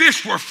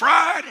 fish were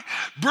fried,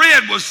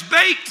 bread was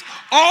baked,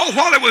 all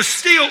while it was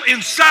still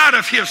inside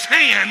of his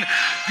hand.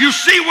 You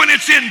see, when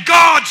it's in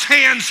God's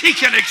hands, he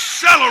can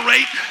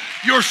accelerate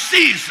your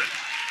season.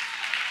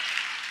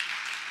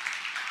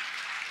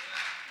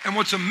 And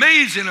what's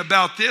amazing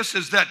about this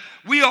is that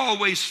we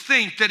always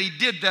think that he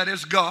did that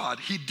as God.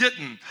 He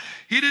didn't.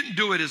 He didn't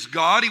do it as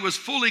God. He was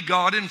fully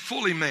God and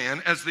fully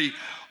man, as the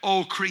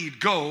old creed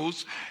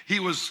goes. He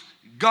was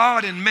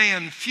God and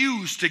man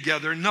fused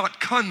together, not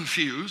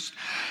confused.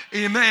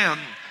 Amen.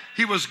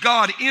 He was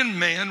God in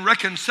man,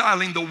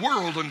 reconciling the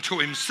world unto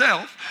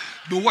himself.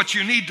 But what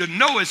you need to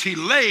know is he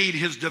laid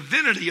his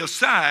divinity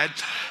aside,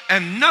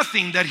 and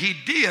nothing that he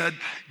did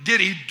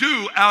he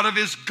do out of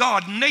his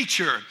God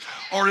nature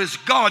or his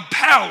God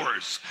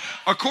powers.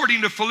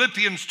 According to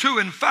Philippians 2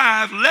 and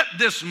 5, let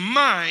this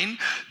mind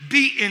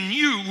be in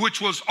you, which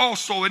was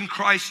also in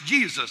Christ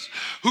Jesus,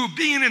 who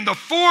being in the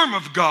form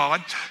of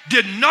God,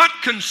 did not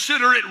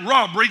consider it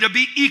robbery to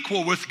be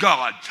equal with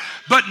God,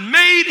 but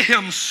made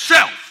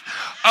himself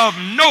of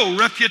no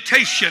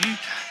reputation,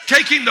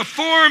 taking the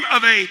form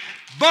of a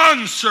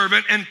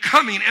bondservant and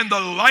coming in the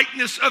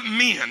likeness of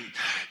men.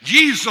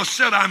 Jesus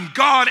said, I'm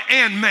God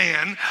and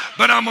man,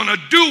 but I'm going to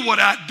do what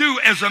I do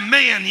as a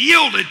man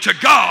yielded to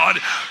God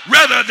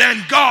rather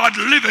than God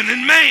living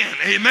in man.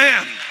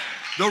 Amen.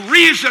 The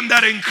reason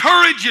that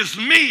encourages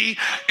me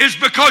is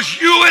because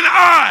you and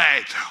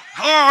I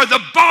are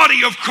the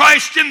body of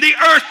Christ in the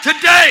earth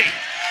today.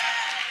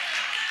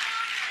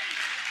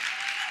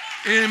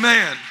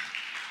 Amen.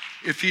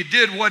 If he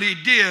did what he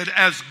did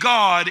as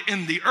God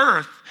in the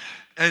earth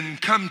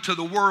and come to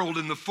the world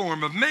in the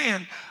form of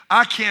man,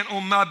 I can't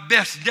on my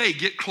best day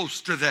get close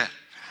to that.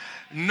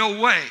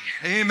 No way.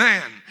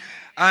 Amen.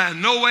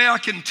 No way I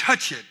can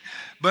touch it.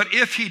 But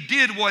if he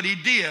did what he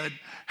did,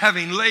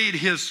 having laid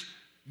his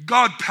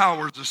God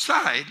powers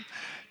aside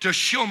to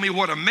show me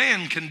what a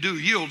man can do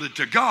yielded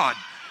to God,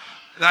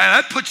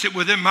 that puts it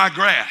within my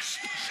grasp.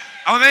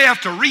 I may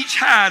have to reach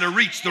high to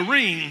reach the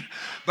ring,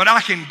 but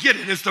I can get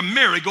it as the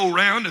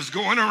merry-go-round is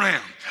going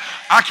around.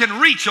 I can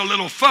reach a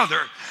little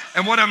further.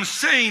 And what I'm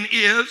saying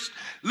is,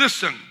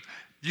 listen,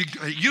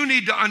 you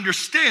need to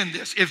understand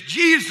this. If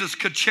Jesus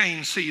could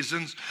change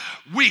seasons,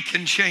 we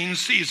can change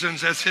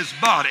seasons as his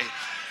body.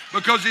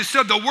 Because he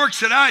said, the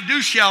works that I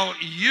do shall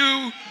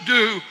you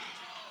do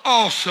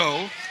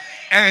also,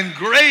 and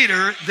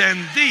greater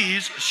than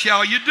these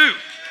shall you do.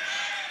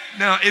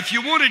 Now, if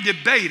you want to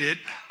debate it,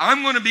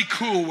 I'm going to be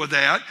cool with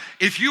that.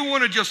 If you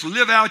want to just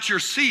live out your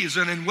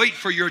season and wait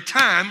for your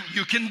time,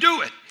 you can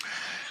do it.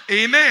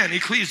 Amen.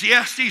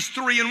 Ecclesiastes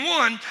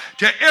 3:1,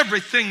 to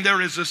everything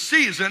there is a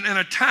season and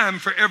a time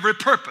for every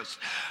purpose.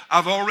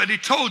 I've already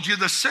told you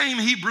the same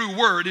Hebrew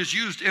word is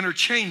used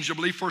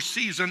interchangeably for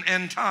season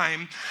and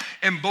time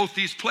in both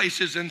these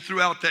places and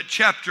throughout that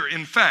chapter.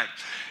 In fact,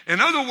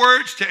 in other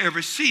words, to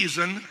every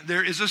season,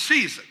 there is a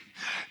season.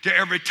 To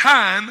every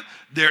time,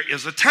 there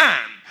is a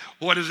time.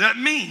 What does that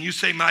mean? You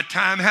say, my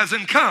time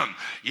hasn't come.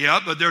 Yeah,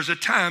 but there's a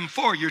time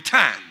for your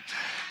time.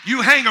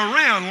 You hang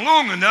around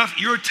long enough,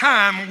 your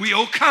time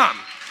will come.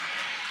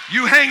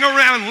 You hang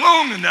around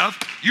long enough,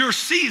 your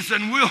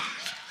season will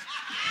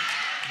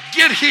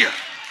get here.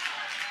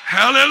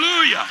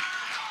 Hallelujah.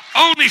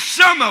 Only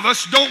some of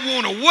us don't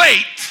want to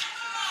wait.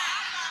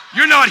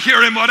 You're not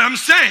hearing what I'm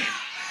saying.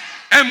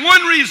 And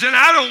one reason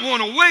I don't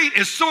want to wait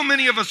is so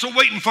many of us are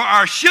waiting for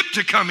our ship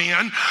to come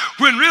in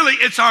when really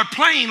it's our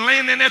plane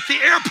landing at the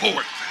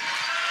airport.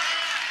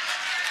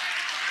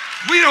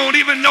 We don't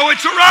even know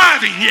it's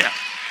arriving yet.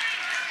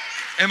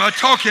 Am I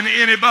talking to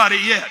anybody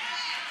yet?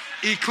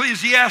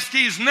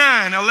 Ecclesiastes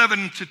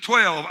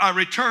 9:11-12. I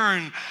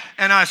returned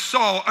and I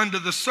saw under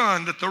the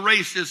sun that the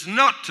race is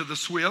not to the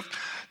swift,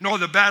 nor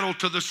the battle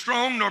to the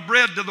strong, nor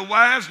bread to the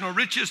wise, nor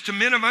riches to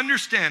men of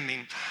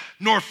understanding,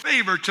 nor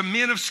favor to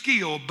men of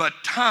skill, but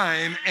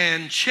time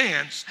and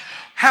chance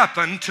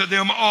happen to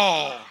them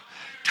all.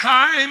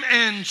 Time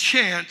and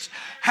chance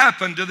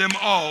happen to them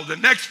all. The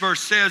next verse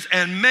says,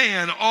 and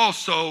man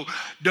also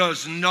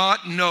does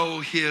not know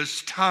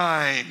his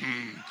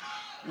time.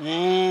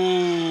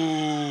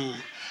 Whoa.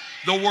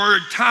 The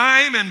word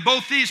time in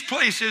both these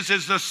places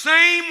is the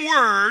same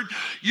word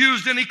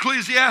used in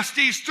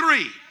Ecclesiastes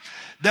 3.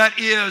 That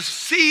is,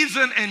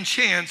 season and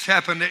chance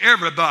happen to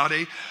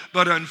everybody,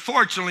 but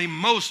unfortunately,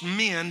 most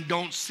men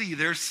don't see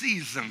their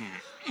season.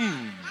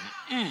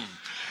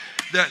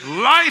 That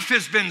life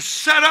has been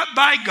set up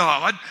by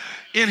God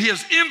in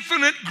his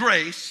infinite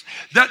grace,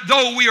 that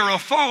though we are a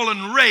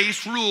fallen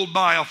race ruled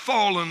by a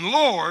fallen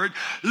Lord,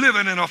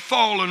 living in a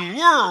fallen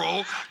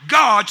world,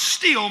 God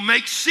still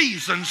makes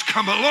seasons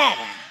come along.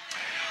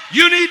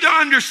 You need to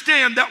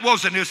understand that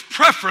wasn't his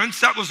preference,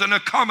 that was an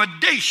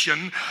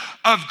accommodation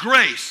of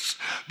grace.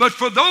 But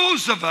for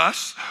those of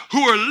us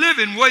who are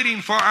living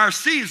waiting for our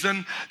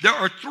season, there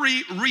are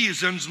three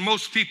reasons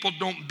most people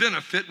don't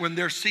benefit when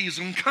their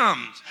season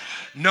comes.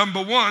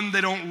 Number one,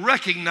 they don't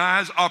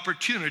recognize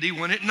opportunity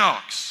when it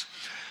knocks.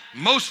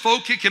 Most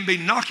folk, it can be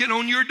knocking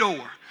on your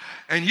door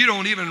and you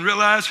don't even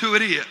realize who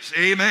it is.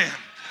 Amen.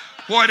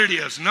 What it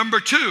is. Number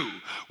two,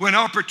 when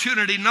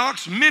opportunity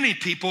knocks, many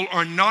people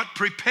are not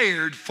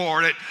prepared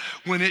for it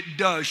when it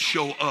does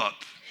show up.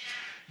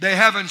 They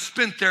haven't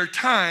spent their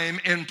time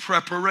in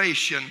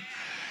preparation.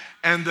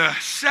 And the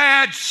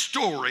sad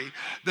story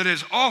that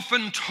is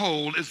often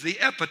told as the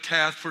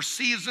epitaph for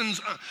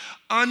seasons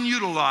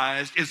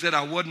unutilized is that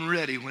I wasn't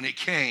ready when it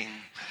came.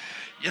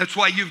 That's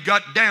why you've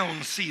got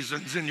down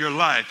seasons in your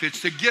life.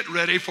 It's to get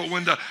ready for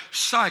when the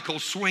cycle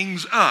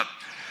swings up.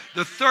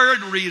 The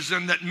third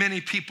reason that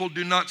many people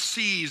do not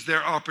seize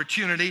their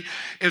opportunity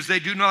is they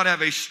do not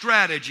have a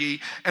strategy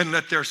and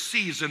let their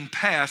season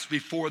pass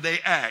before they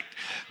act.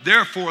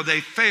 Therefore, they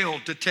fail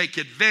to take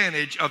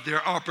advantage of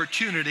their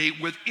opportunity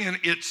within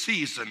its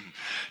season.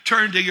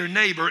 Turn to your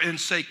neighbor and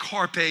say,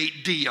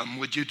 carpe diem.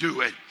 Would you do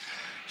it?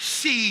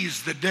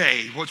 Seize the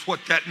day. What's what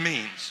that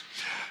means?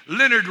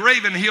 Leonard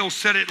Ravenhill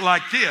said it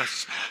like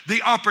this: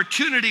 the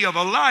opportunity of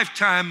a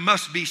lifetime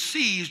must be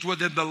seized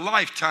within the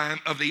lifetime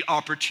of the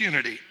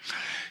opportunity.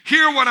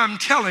 Hear what I'm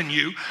telling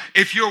you.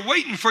 If you're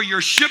waiting for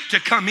your ship to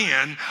come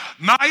in,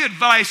 my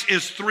advice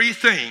is three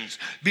things.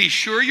 Be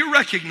sure you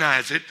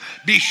recognize it,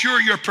 be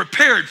sure you're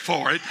prepared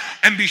for it,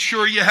 and be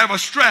sure you have a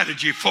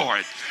strategy for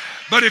it.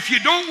 But if you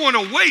don't want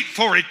to wait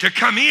for it to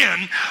come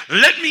in,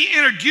 let me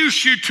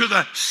introduce you to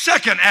the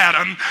second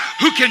Adam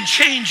who can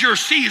change your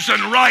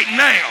season right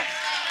now.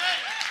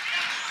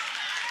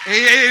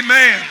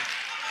 Amen.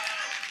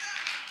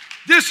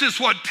 This is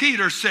what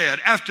Peter said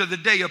after the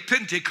day of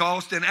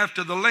Pentecost and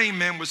after the lame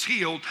man was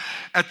healed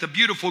at the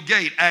beautiful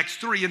gate, Acts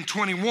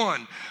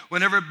 3:21.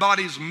 When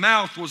everybody's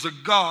mouth was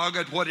agog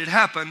at what had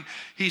happened,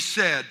 he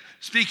said,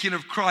 speaking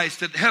of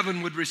Christ, that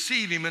heaven would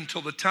receive him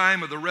until the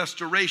time of the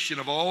restoration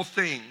of all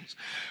things,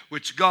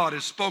 which God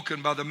has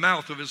spoken by the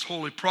mouth of his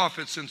holy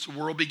prophets since the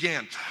world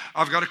began.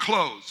 I've got to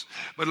close,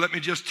 but let me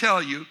just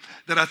tell you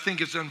that I think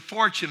it's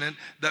unfortunate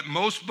that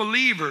most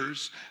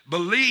believers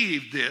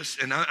believe this,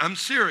 and I'm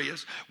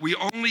serious. We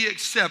only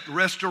accept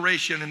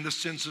restoration in the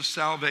sense of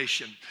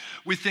salvation.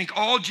 We think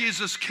all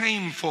Jesus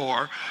came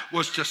for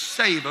was to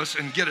save us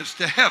and get us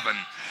to heaven.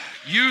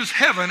 Use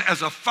heaven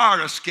as a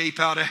fire escape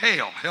out of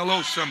hell.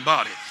 Hello,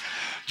 somebody.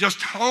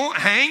 Just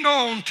hang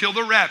on till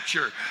the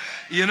rapture,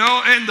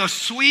 and the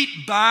sweet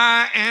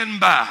by and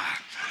by.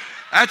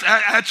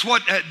 That's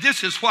what,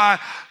 this is why,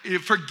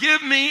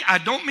 forgive me, I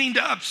don't mean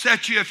to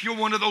upset you if you're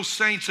one of those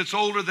saints that's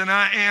older than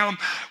I am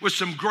with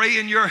some gray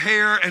in your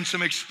hair and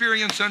some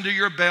experience under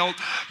your belt,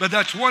 but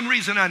that's one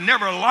reason I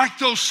never liked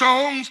those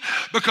songs,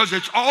 because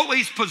it's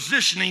always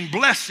positioning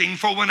blessing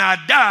for when I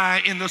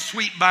die in the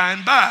sweet by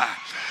and by.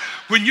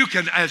 When you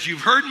can, as you've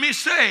heard me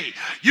say,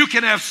 you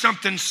can have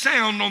something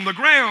sound on the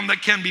ground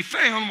that can be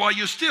found while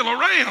you're still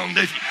around.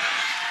 If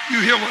you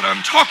hear what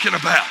I'm talking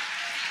about.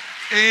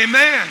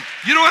 Amen.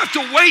 You don't have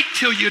to wait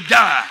till you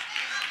die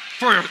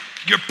for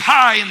your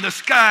pie in the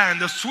sky and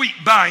the sweet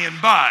by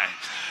and by.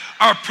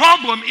 Our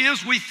problem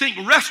is we think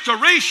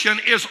restoration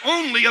is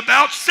only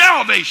about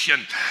salvation.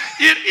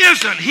 It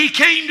isn't. He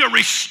came to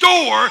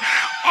restore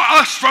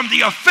us from the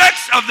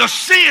effects of the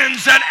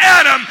sins that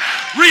Adam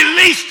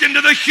released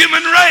into the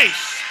human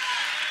race.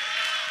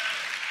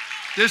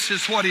 This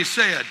is what he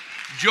said.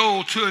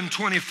 Joel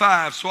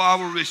 2:25, so I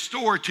will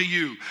restore to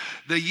you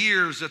the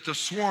years that the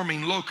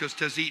swarming locust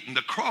has eaten,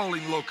 the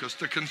crawling locust,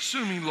 the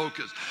consuming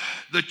locust,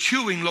 the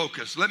chewing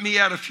locust. Let me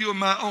add a few of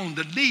my own.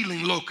 The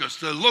kneeling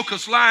locust, the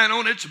locust lying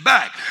on its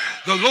back,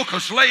 the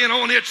locust laying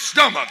on its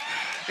stomach.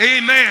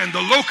 Amen.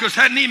 The locust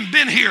hadn't even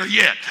been here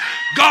yet.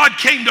 God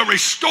came to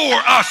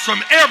restore us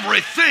from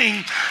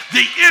everything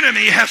the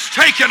enemy has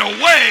taken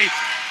away.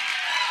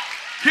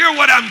 Hear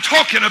what I'm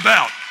talking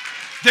about.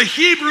 The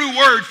Hebrew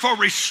word for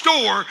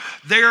restore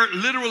there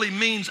literally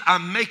means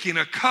I'm making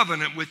a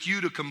covenant with you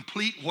to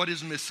complete what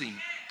is missing.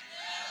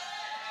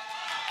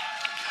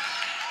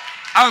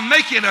 I'm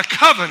making a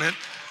covenant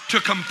to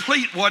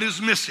complete what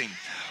is missing.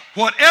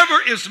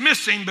 Whatever is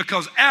missing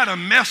because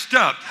Adam messed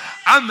up,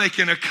 I'm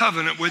making a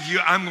covenant with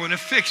you. I'm going to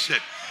fix it.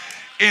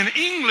 In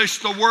English,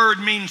 the word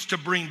means to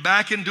bring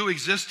back into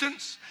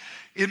existence.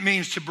 It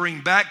means to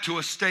bring back to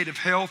a state of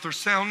health or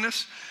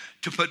soundness.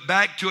 To put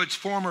back to its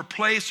former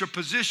place or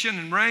position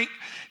and rank.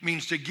 It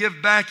means to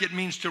give back. It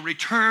means to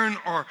return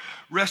or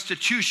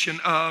restitution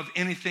of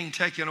anything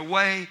taken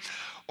away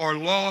or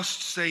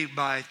lost, say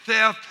by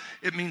theft.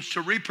 It means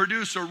to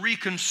reproduce or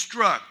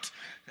reconstruct.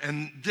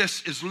 And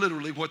this is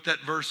literally what that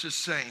verse is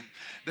saying.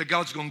 That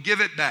God's going to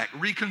give it back,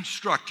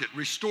 reconstruct it,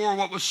 restore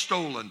what was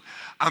stolen.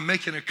 I'm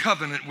making a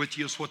covenant with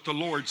you is what the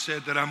Lord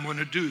said, that I'm going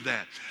to do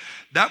that.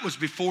 That was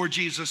before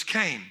Jesus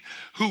came.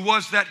 Who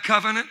was that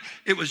covenant?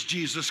 It was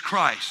Jesus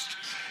Christ.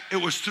 It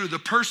was through the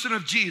person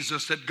of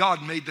Jesus that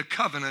God made the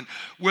covenant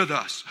with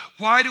us.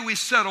 Why do we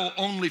settle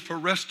only for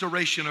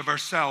restoration of our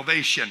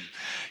salvation?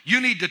 You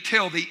need to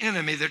tell the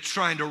enemy that's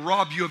trying to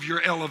rob you of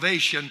your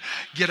elevation,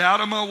 get out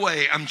of my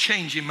way. I'm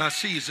changing my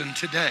season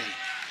today.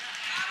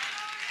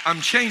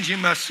 I'm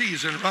changing my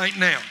season right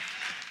now.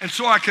 And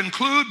so I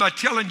conclude by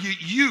telling you,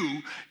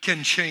 you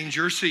can change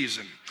your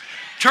season.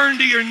 Turn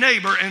to your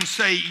neighbor and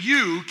say,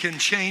 you can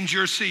change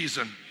your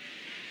season.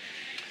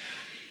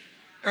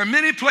 There are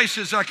many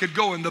places I could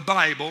go in the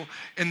Bible,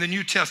 in the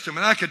New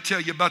Testament. I could tell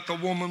you about the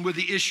woman with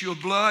the issue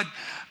of blood.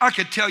 I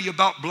could tell you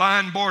about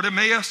blind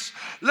Bartimaeus.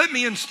 Let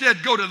me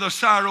instead go to the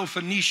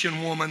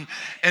Syrophoenician woman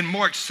in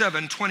Mark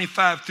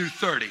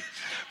 7:25-30.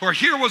 For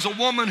here was a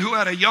woman who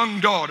had a young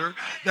daughter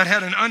that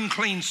had an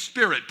unclean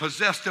spirit,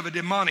 possessed of a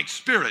demonic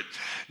spirit.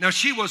 Now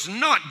she was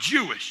not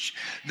Jewish.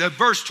 The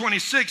verse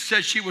 26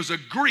 says she was a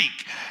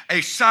Greek,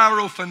 a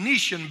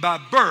Syrophoenician by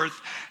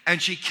birth, And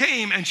she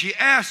came and she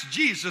asked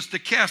Jesus to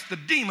cast the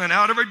demon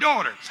out of her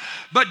daughter.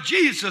 But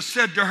Jesus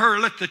said to her,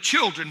 let the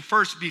children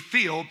first be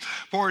filled,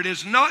 for it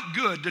is not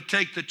good to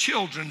take the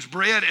children's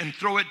bread and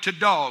throw it to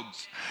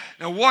dogs.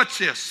 Now watch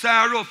this.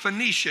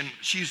 Syrophoenician,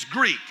 she's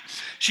Greek.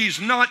 She's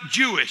not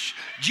Jewish.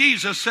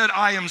 Jesus said,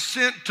 I am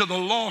sent to the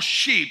lost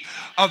sheep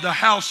of the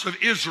house of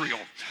Israel.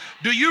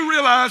 Do you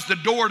realize the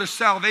door to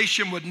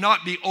salvation would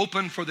not be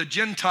open for the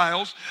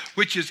Gentiles,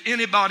 which is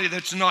anybody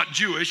that's not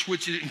Jewish,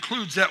 which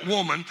includes that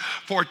woman,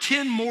 for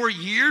 10 more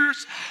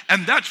years?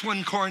 And that's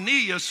when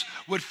Cornelius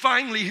would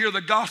finally hear the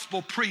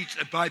gospel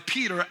preached by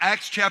Peter,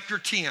 Acts chapter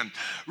 10.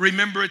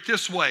 Remember it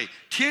this way,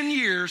 10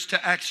 years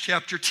to Acts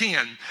chapter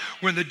 10,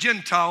 when the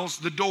Gentiles,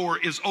 the door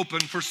is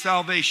open for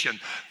salvation.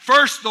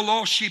 First, the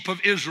lost sheep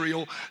of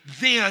Israel,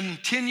 then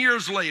 10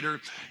 years later,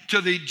 to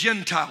the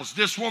Gentiles.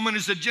 This woman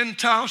is a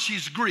Gentile,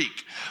 she's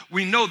Greek.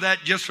 We know that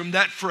just from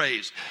that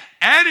phrase.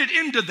 Added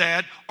into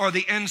that are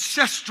the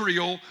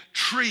ancestral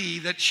tree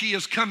that she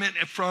has come in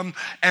from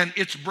and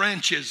its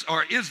branches,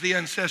 or is the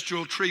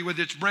ancestral tree with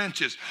its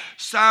branches.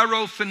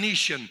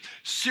 Syrophoenician,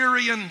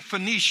 Syrian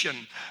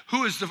Phoenician.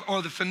 Who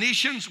are the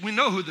Phoenicians? We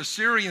know who the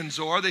Syrians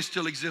are. They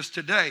still exist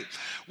today.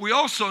 We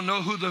also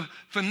know who the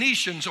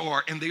Phoenicians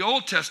are. In the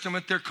Old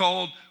Testament, they're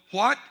called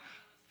what?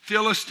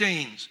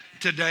 Philistines.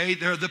 Today,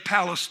 they're the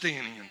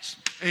Palestinians.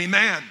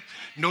 Amen.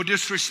 No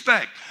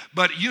disrespect.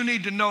 But you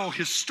need to know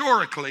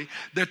historically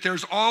that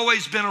there's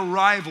always been a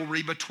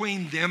rivalry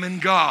between them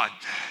and God.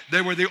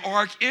 They were the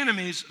arch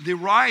enemies, the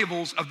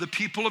rivals of the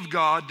people of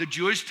God, the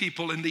Jewish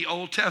people in the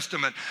Old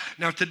Testament.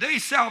 Now today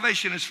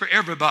salvation is for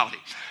everybody.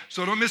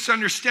 So don't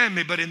misunderstand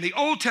me, but in the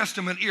Old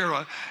Testament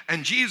era,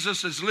 and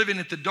Jesus is living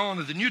at the dawn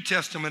of the New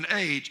Testament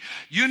age,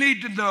 you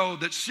need to know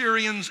that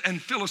Syrians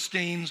and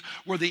Philistines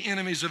were the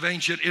enemies of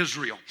ancient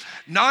Israel.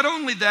 Not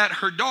only that,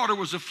 her daughter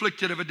was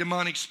afflicted of a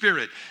demonic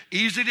spirit.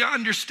 Easy to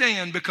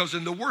understand because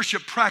in the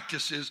worship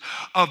practices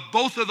of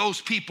both of those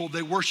people,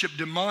 they worship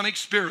demonic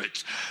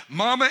spirits.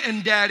 Mama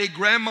and daddy,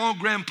 grandma,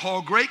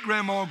 grandpa,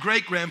 great-grandma,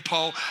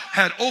 great-grandpa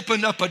had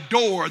opened up a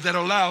door that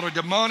allowed a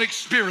demonic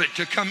spirit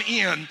to come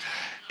in.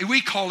 We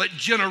call it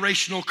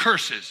generational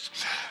curses.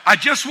 I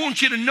just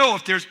want you to know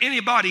if there's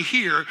anybody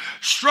here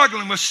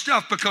struggling with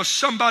stuff because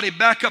somebody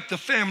back up the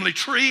family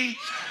tree,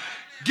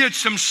 did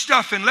some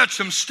stuff and let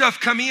some stuff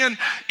come in,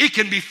 it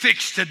can be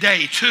fixed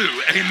today too.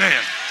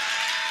 Amen.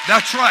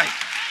 That's right.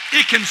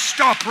 It can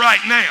stop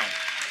right now.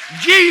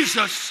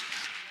 Jesus,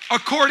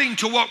 according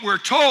to what we're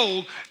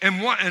told in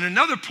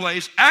another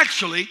place,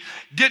 actually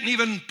didn't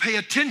even pay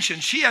attention.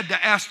 She had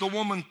to ask the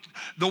woman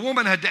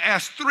had to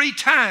ask 3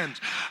 times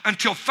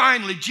until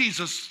finally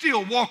Jesus,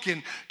 still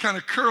walking, kind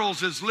of curls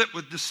his lip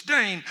with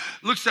disdain,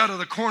 looks out of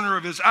the corner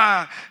of his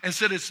eye and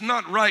said, it's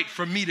not right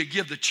for me to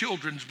give the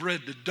children's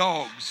bread to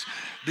dogs.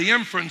 The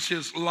inference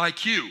is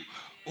like you.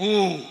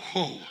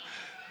 Oh,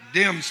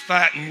 them's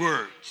fighting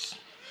words.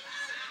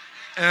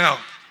 Now,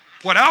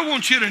 what I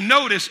want you to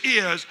notice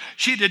is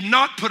she did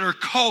not put her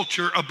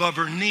culture above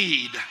her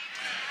need.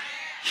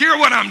 Hear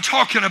what I'm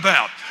talking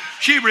about.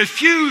 She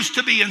refused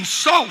to be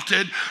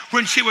insulted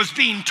when she was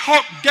being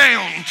talked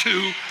down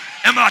to.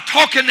 Am I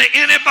talking to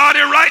anybody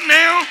right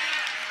now?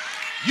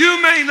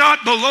 You may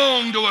not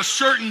belong to a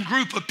certain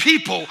group of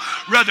people,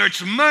 whether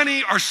it's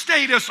money or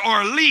status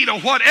or lead or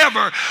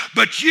whatever,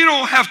 but you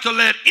don't have to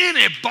let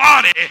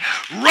anybody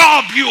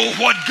rob you of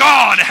what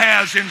God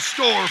has in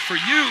store for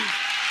you.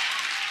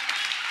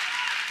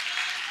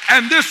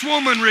 And this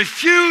woman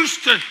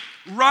refused to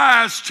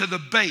rise to the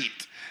bait.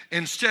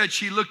 Instead,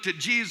 she looked at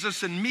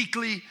Jesus and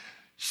meekly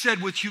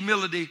said with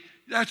humility,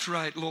 that's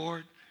right,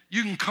 Lord.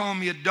 You can call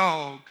me a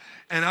dog,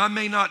 and I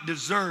may not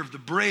deserve the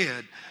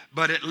bread,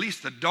 but at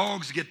least the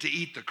dogs get to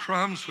eat the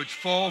crumbs which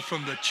fall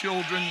from the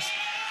children's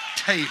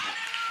table.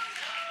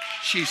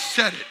 She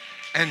said it,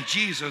 and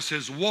Jesus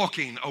is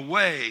walking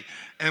away.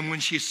 And when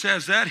she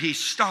says that, he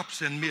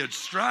stops in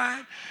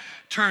mid-stride,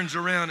 turns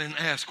around and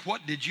asks,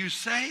 what did you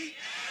say?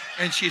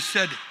 And she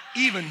said,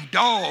 even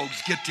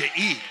dogs get to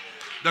eat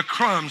the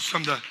crumbs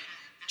from the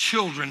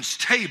children's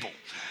table.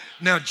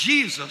 Now,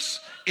 Jesus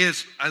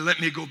is, let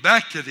me go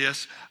back to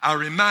this. I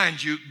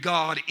remind you,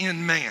 God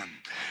in man.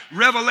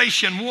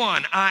 Revelation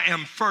 1, I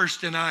am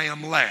first and I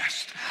am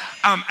last.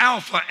 I'm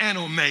Alpha and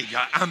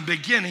Omega. I'm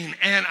beginning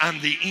and I'm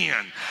the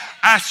end.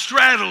 I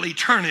straddle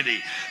eternity.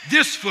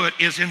 This foot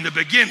is in the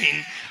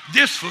beginning.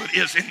 This foot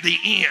is in the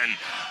end.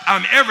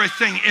 I'm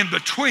everything in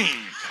between.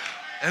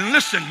 And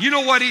listen, you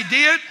know what he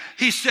did?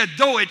 He said,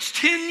 though it's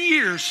 10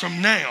 years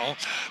from now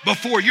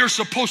before you're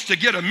supposed to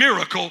get a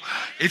miracle,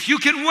 if you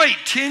can wait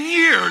 10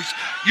 years,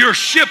 your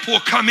ship will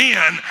come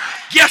in.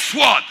 Guess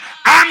what?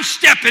 I'm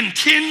stepping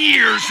 10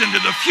 years into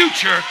the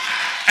future,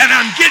 and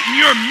I'm getting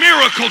your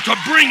miracle to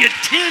bring it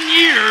 10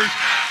 years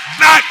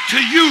back to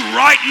you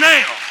right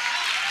now.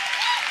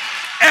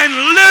 And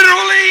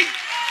literally,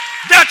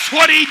 that's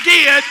what he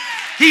did.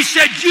 He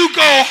said, you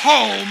go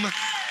home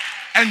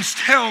and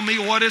tell me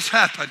what has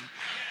happened.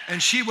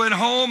 And she went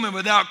home, and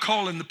without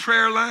calling the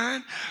prayer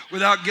line,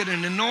 without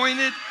getting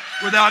anointed,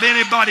 without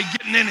anybody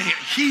getting any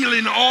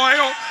healing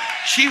oil,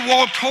 she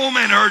walked home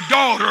and her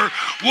daughter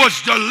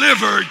was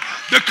delivered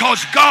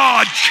because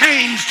God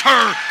changed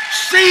her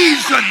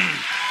season.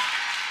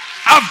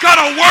 I've got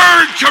a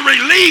word to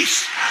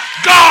release.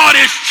 God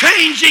is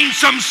changing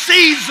some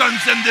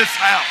seasons in this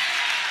house.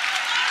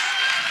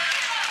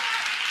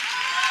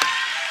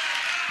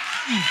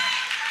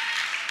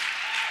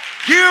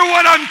 Hear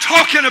what I'm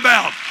talking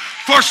about.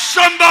 For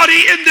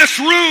somebody in this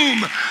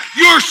room,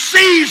 your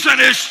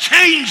season is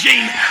changing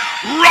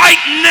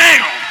right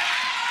now,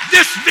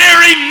 this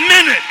very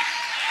minute.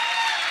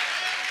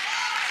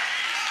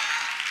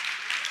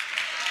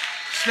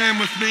 Stand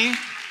with me.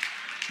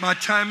 My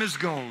time is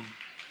gone.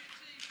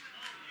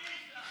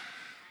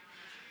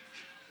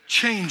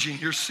 Changing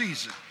your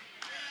season.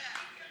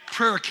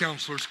 Prayer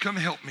counselors, come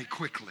help me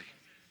quickly.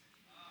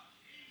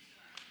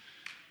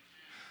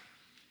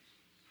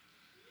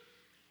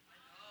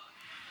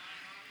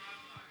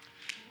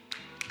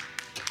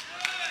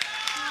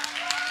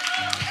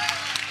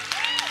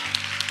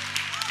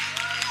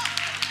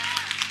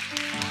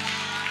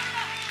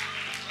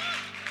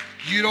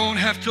 You don't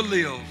have to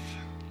live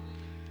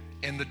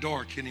in the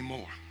dark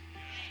anymore.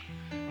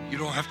 You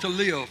don't have to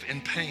live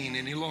in pain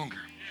any longer.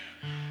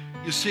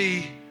 You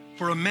see,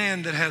 for a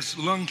man that has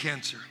lung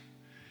cancer,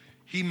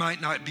 he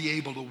might not be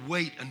able to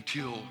wait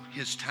until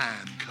his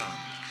time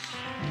comes.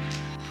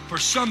 For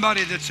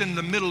somebody that's in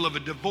the middle of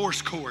a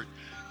divorce court,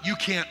 you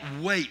can't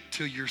wait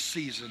till your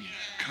season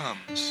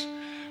comes.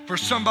 For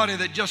somebody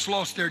that just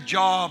lost their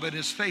job and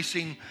is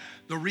facing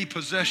the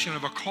repossession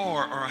of a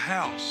car or a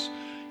house,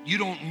 you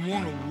don't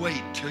want to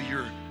wait till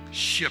your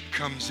ship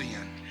comes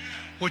in.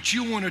 What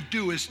you want to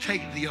do is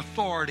take the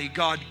authority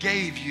God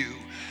gave you,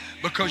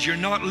 because you're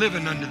not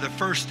living under the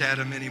first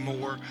Adam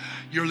anymore.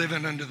 You're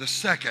living under the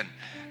second.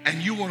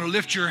 And you want to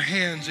lift your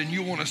hands and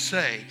you want to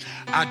say,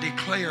 I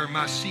declare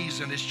my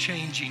season is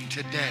changing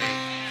today.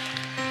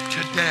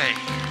 Today.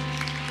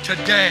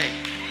 Today.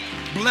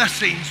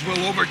 Blessings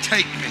will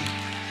overtake me.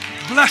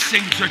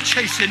 Blessings are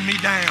chasing me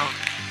down.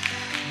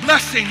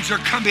 Blessings are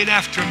coming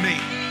after me.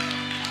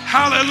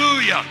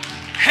 Hallelujah.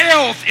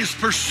 Health is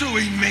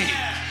pursuing me.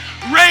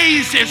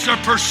 Raises are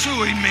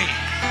pursuing me.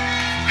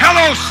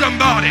 Hello,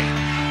 somebody.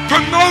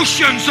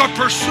 Promotions are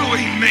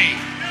pursuing me.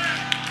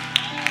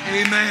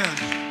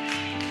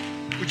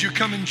 Amen. Would you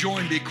come and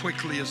join me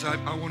quickly as I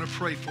want to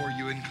pray for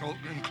you in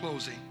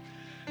closing.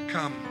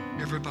 Come,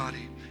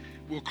 everybody.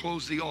 We'll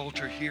close the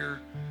altar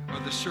here, or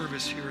the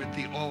service here at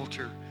the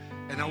altar.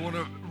 And I want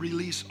to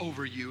release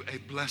over you a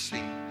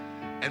blessing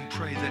and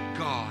pray that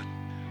God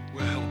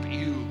will help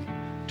you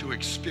to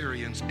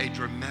experience a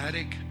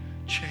dramatic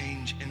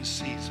change in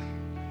season.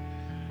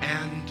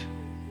 And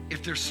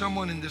if there's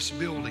someone in this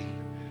building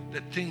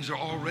that things are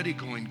already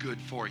going good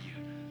for you,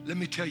 let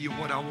me tell you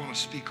what I want to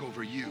speak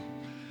over you.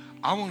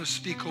 I want to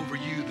speak over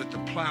you that the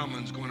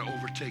plowman's going to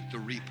overtake the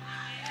reaper.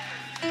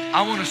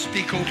 I want to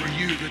speak over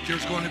you that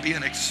there's going to be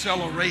an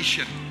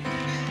acceleration,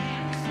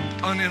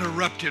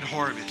 uninterrupted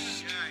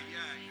harvest.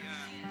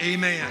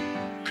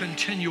 Amen.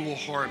 Continual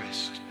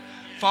harvest.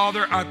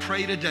 Father, I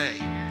pray today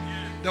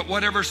that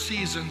whatever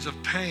seasons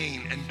of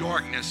pain and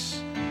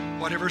darkness,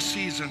 whatever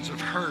seasons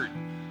of hurt,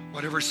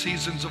 whatever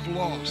seasons of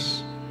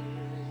loss,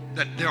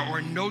 that there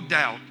are no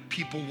doubt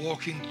people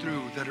walking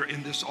through that are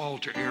in this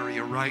altar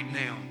area right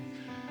now.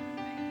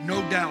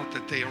 No doubt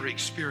that they are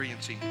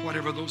experiencing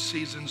whatever those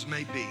seasons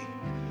may be.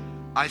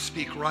 I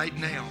speak right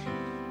now,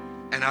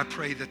 and I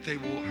pray that they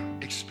will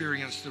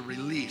experience the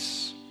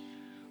release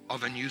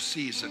of a new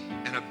season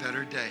and a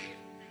better day.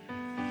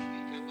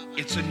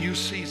 It's a new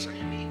season.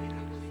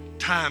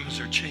 Times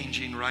are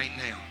changing right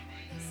now.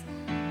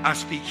 I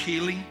speak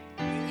healing.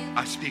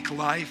 I speak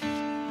life.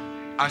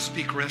 I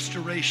speak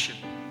restoration.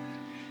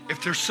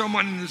 If there's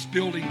someone in this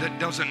building that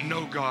doesn't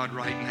know God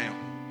right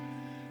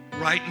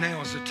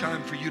now is the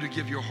time for you to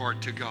give your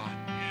heart to God.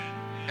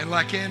 And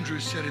like Andrew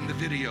said in the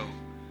video,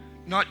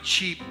 not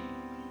cheap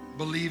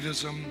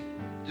believism,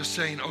 just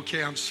saying,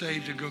 okay, I'm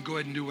saved and going to go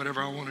ahead and do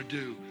whatever I want to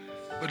do.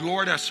 But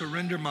Lord, I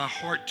surrender my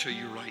heart to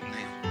you right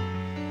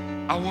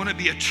now. I want to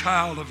be a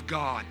child of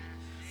God.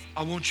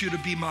 I want you to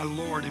be my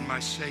Lord and my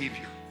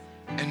Savior,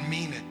 and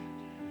mean it.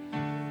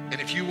 And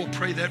if you will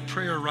pray that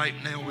prayer right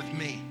now with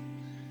me,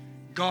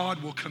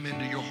 God will come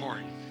into your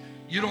heart.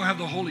 You don't have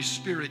the Holy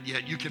Spirit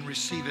yet. You can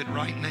receive it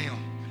right now.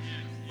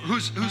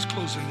 Who's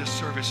closing this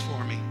service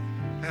for me?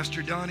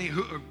 Pastor Donnie?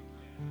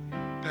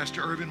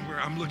 Pastor Irvin? Where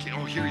I'm looking.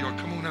 Oh, here you are.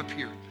 Come on up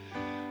here.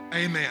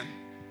 Amen.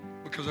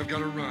 Because I've got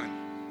to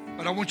run.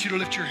 But I want you to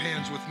lift your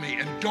hands with me.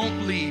 And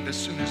don't leave as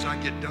soon as I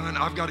get done.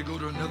 I've got to go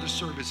to another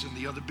service in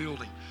the other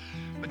building.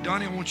 But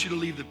Donnie, I want you to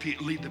lead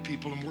the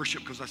people in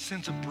worship, because I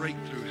sense a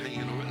breakthrough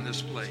hanging in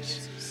this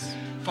place.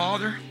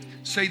 Father,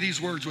 say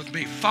these words with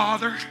me.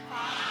 Father,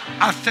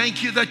 I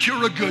thank you that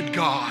you're a good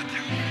God.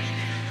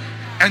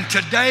 And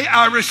today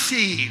I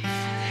receive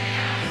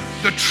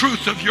the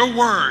truth of your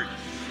word.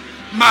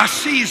 My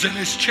season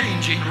is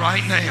changing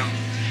right now.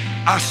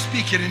 I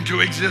speak it into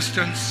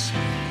existence.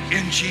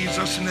 in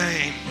Jesus'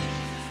 name.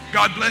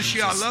 God bless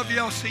you. I love you.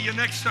 I'll see you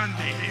next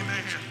Sunday.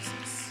 Amen.